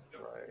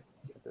 Right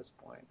at this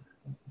point,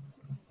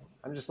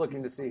 I'm just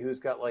looking to see who's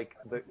got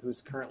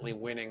who's currently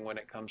winning when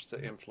it comes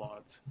to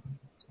influence.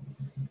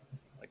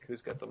 Like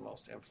who's got the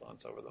most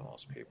influence over the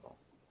most people.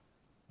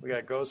 We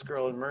got Ghost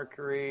Girl and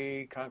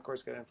Mercury.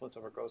 Concourse got influence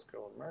over Ghost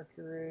Girl and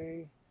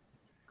Mercury.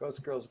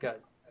 Ghost Girl's got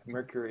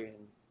Mercury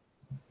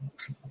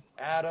and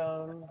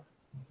Adam.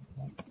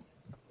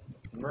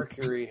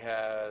 Mercury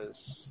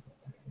has,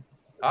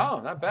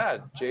 not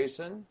bad.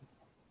 Jason,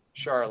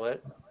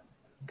 Charlotte,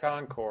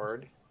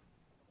 Concord.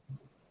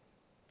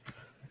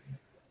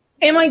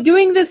 Am I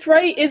doing this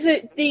right? Is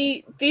it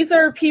these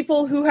are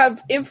people who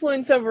have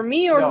influence over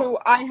me or No. who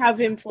I have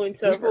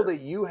influence People over?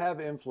 that you have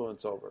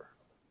influence over.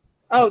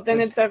 Oh, then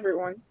it's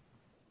everyone.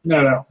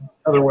 No.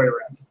 Other way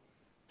around.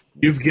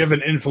 You've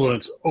given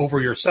influence over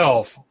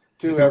yourself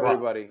To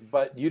everybody,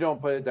 but you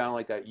don't put it down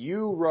like that.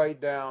 You write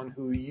down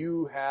who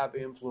you have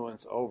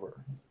influence over,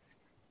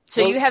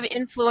 So you have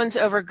influence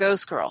over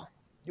Ghost Girl.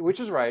 which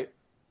is right.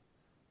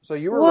 So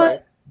you were What?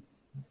 right.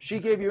 She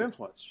gave you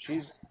influence.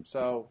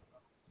 So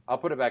I'll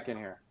put it back in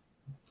here.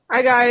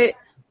 I got it.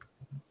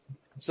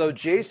 So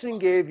Jason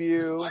gave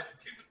you.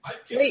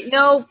 Wait,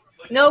 no.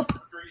 Nope.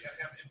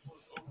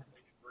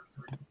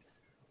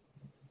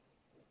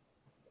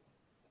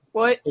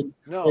 What?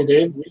 No. Hey,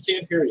 Dave, we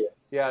can't hear you.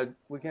 Yeah,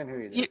 we can't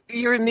hear you. Dave.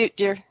 You're in mute,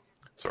 dear.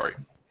 Sorry.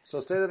 So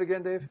say that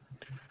again, Dave.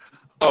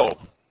 Oh,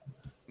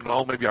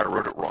 no, maybe I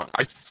wrote it wrong.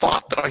 I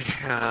thought that I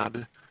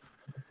had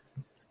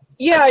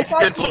Yeah, I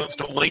thought. influence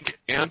to Link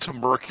and to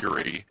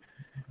Mercury.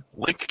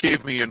 Link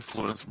gave me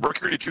influence.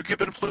 Mercury, did you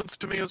give influence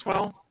to me as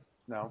well?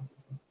 No.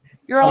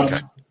 You're all Okay.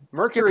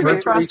 Mercury. you're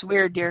Gave, crossed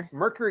weird, dear.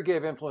 Mercury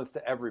gave influence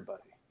to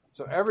everybody.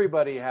 So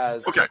everybody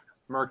has Okay.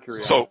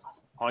 Mercury So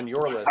on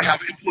your list. I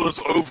have influence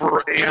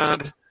over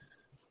and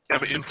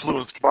am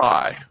influenced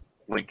by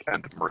Link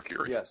and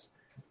Mercury. Yes.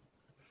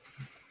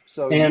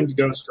 So And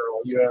Ghost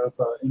Girl. You have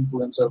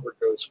influence over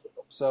Ghost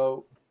Girl.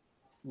 So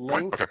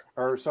Link, Okay.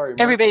 or sorry,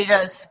 Everybody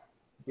does.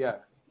 yeah,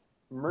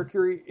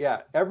 Mercury,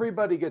 yeah,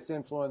 everybody gets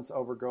influence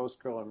over Ghost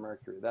Girl and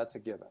Mercury. That's a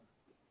given.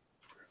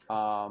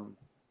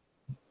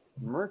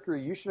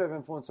 Mercury, you should have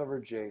influence over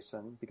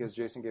Jason because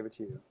Jason gave it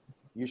to you.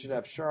 You should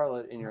have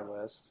Charlotte in your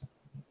list,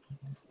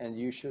 and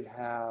you should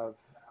have.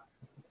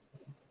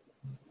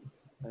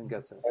 I think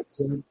that's it. That's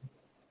it.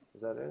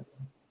 Is that it?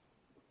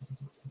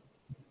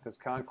 Because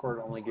Concord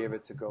only gave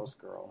it to Ghost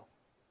Girl.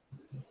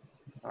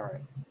 All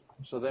right.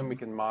 So then we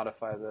can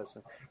modify this.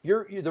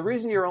 The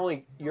reason you're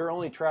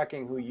only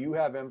tracking who you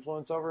have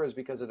influence over is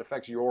because it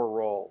affects your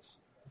roles.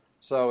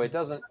 So it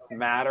doesn't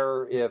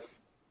matter if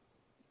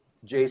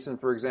Jason,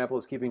 for example,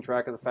 is keeping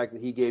track of the fact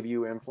that he gave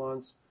you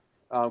influence,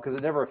 because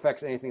it never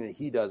affects anything that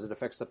he does. It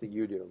affects stuff that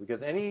you do.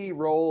 Because any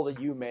roll that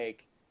you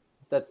make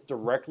that's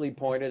directly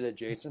pointed at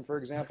Jason, for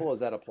example,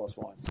 is at a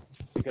 +1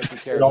 because he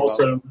cares It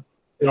also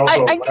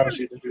I allows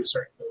you to do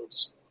certain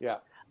moves. Yeah.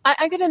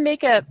 I'm going to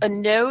make a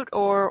note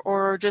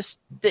or just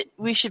that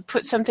we should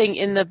put something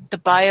in the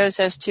bios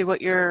as to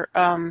what your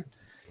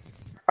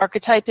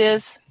archetype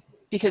is,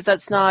 because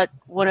that's not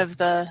one of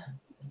the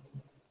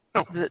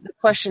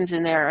questions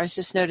in there. I was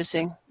just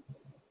noticing.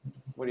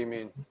 What do you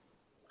mean?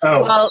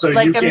 Oh, Well, so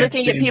like you I'm can't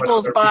looking at see what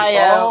people's other people-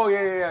 bio. Oh,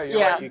 yeah. You're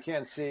Yeah. right. You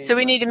can't see. So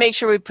we need to make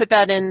sure we put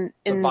that in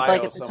the bio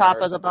like at the somewhere top or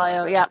of the something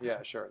bio. like Yeah. that.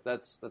 Yeah, sure.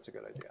 That's a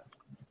good idea.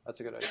 That's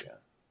a good idea.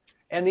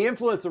 And the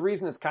influence, the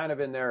reason it's kind of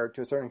in there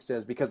to a certain extent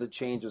is because it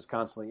changes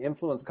constantly.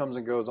 Influence comes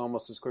and goes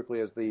almost as quickly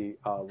as the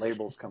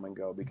labels come and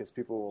go because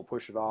people will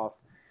push it off.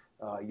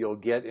 You'll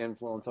get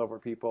influence over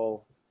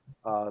people,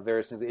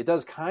 various things. It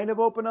does kind of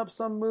open up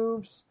some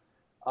moves,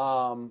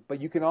 but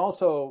you can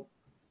also,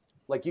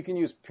 like, you can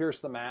use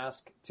Pierce the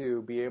Mask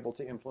to be able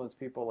to influence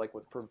people. Like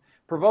with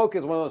Provoke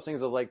is one of those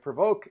things of like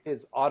Provoke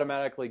is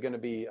automatically going to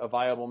be a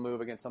viable move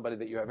against somebody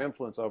that you have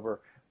influence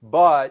over,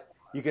 but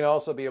you can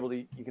also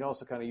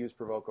kind of use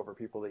Provoke over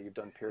people that you've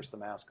done Pierce the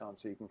Mask on,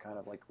 so you can kind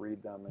of like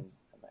read them and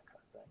that kind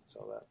of thing.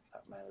 So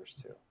that matters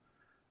too.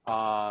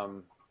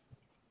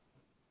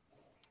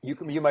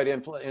 You might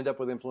end up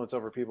with influence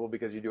over people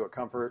because you do a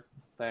comfort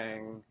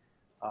thing,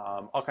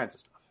 all kinds of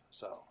stuff.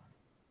 So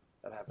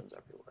that happens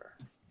everywhere.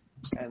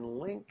 And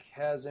Link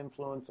has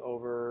influence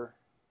over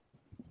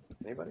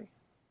anybody?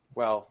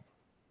 Well,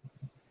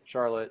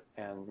 Charlotte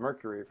and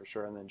Mercury for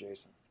sure, and then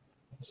Jason.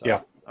 So,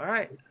 Yeah. All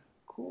right.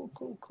 Cool.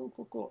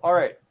 All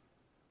right.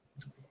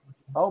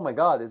 Oh my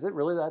God, is it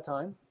really that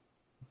time?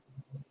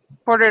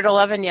 Quarter at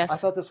 11, I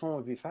yes. thought this one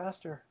would be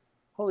faster.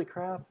 Holy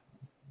crap.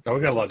 Oh,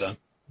 we got a lot done.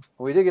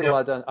 We did get a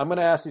lot done. I'm going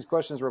to ask these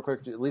questions real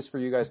quick, at least for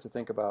you guys to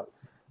think about.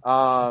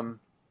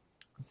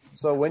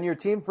 So when your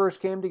team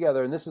first came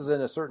together, and this is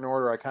in a certain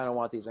order, I kind of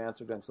want these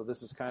answered in. So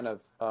this is kind of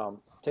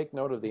take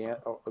note of the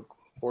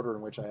order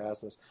in which I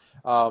ask this.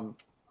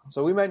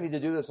 So we might need to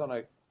do this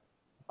on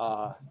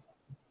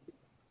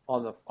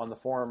the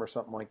forum or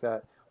something like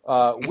that.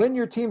 When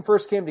your team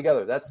first came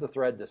together, that's the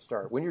thread to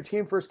start. When your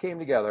team first came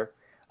together,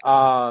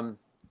 Bill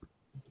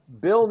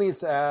needs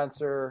to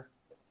answer.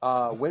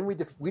 When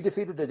we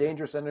defeated a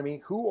dangerous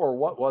enemy, who or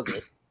what was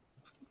it?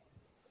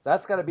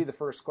 That's got to be the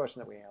first question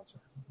that we answer.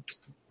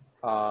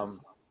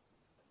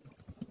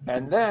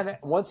 And then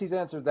once he's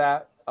answered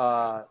that,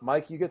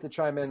 Mike, you get to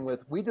chime in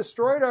with, we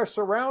destroyed our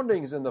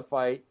surroundings in the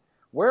fight.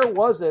 Where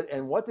was it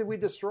and what did we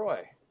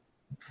destroy?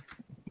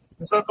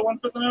 Is that the one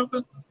for the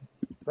Nova?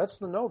 That's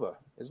the Nova,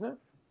 isn't it?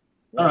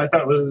 No, I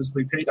thought it was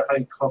we paid a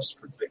high cost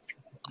for victory.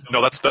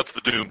 No, that's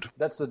the Doomed.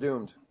 That's the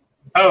Doomed.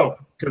 Oh,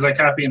 because I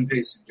copy and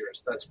pasted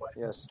yours. That's why.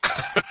 Yes.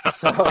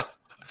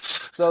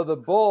 So the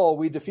Bull,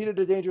 we defeated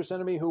a dangerous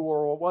enemy. Who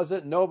or what was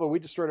it? Nova, we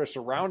destroyed our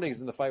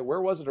surroundings in the fight.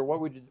 Where was it or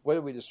what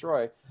did we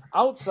destroy?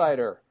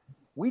 Outsider,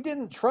 we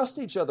didn't trust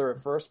each other at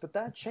first, but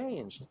that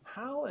changed.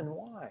 How and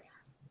why?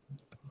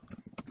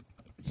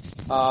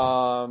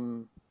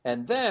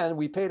 And then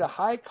we paid a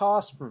high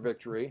cost for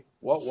victory.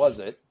 What was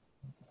it?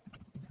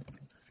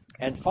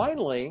 And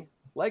finally,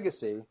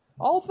 Legacy,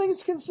 all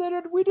things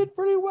considered, we did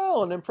pretty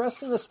well and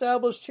impressed an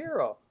established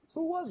hero.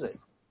 Who was it?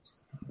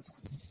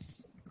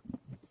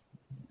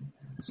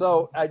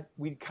 So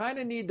we kind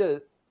of need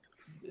to,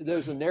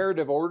 there's a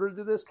narrative order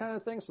to this kind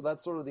of thing. So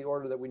that's sort of the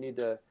order that we need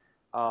to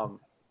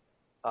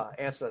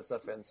answer that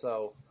stuff in.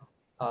 So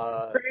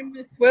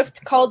Brandon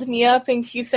Swift called me up and she said,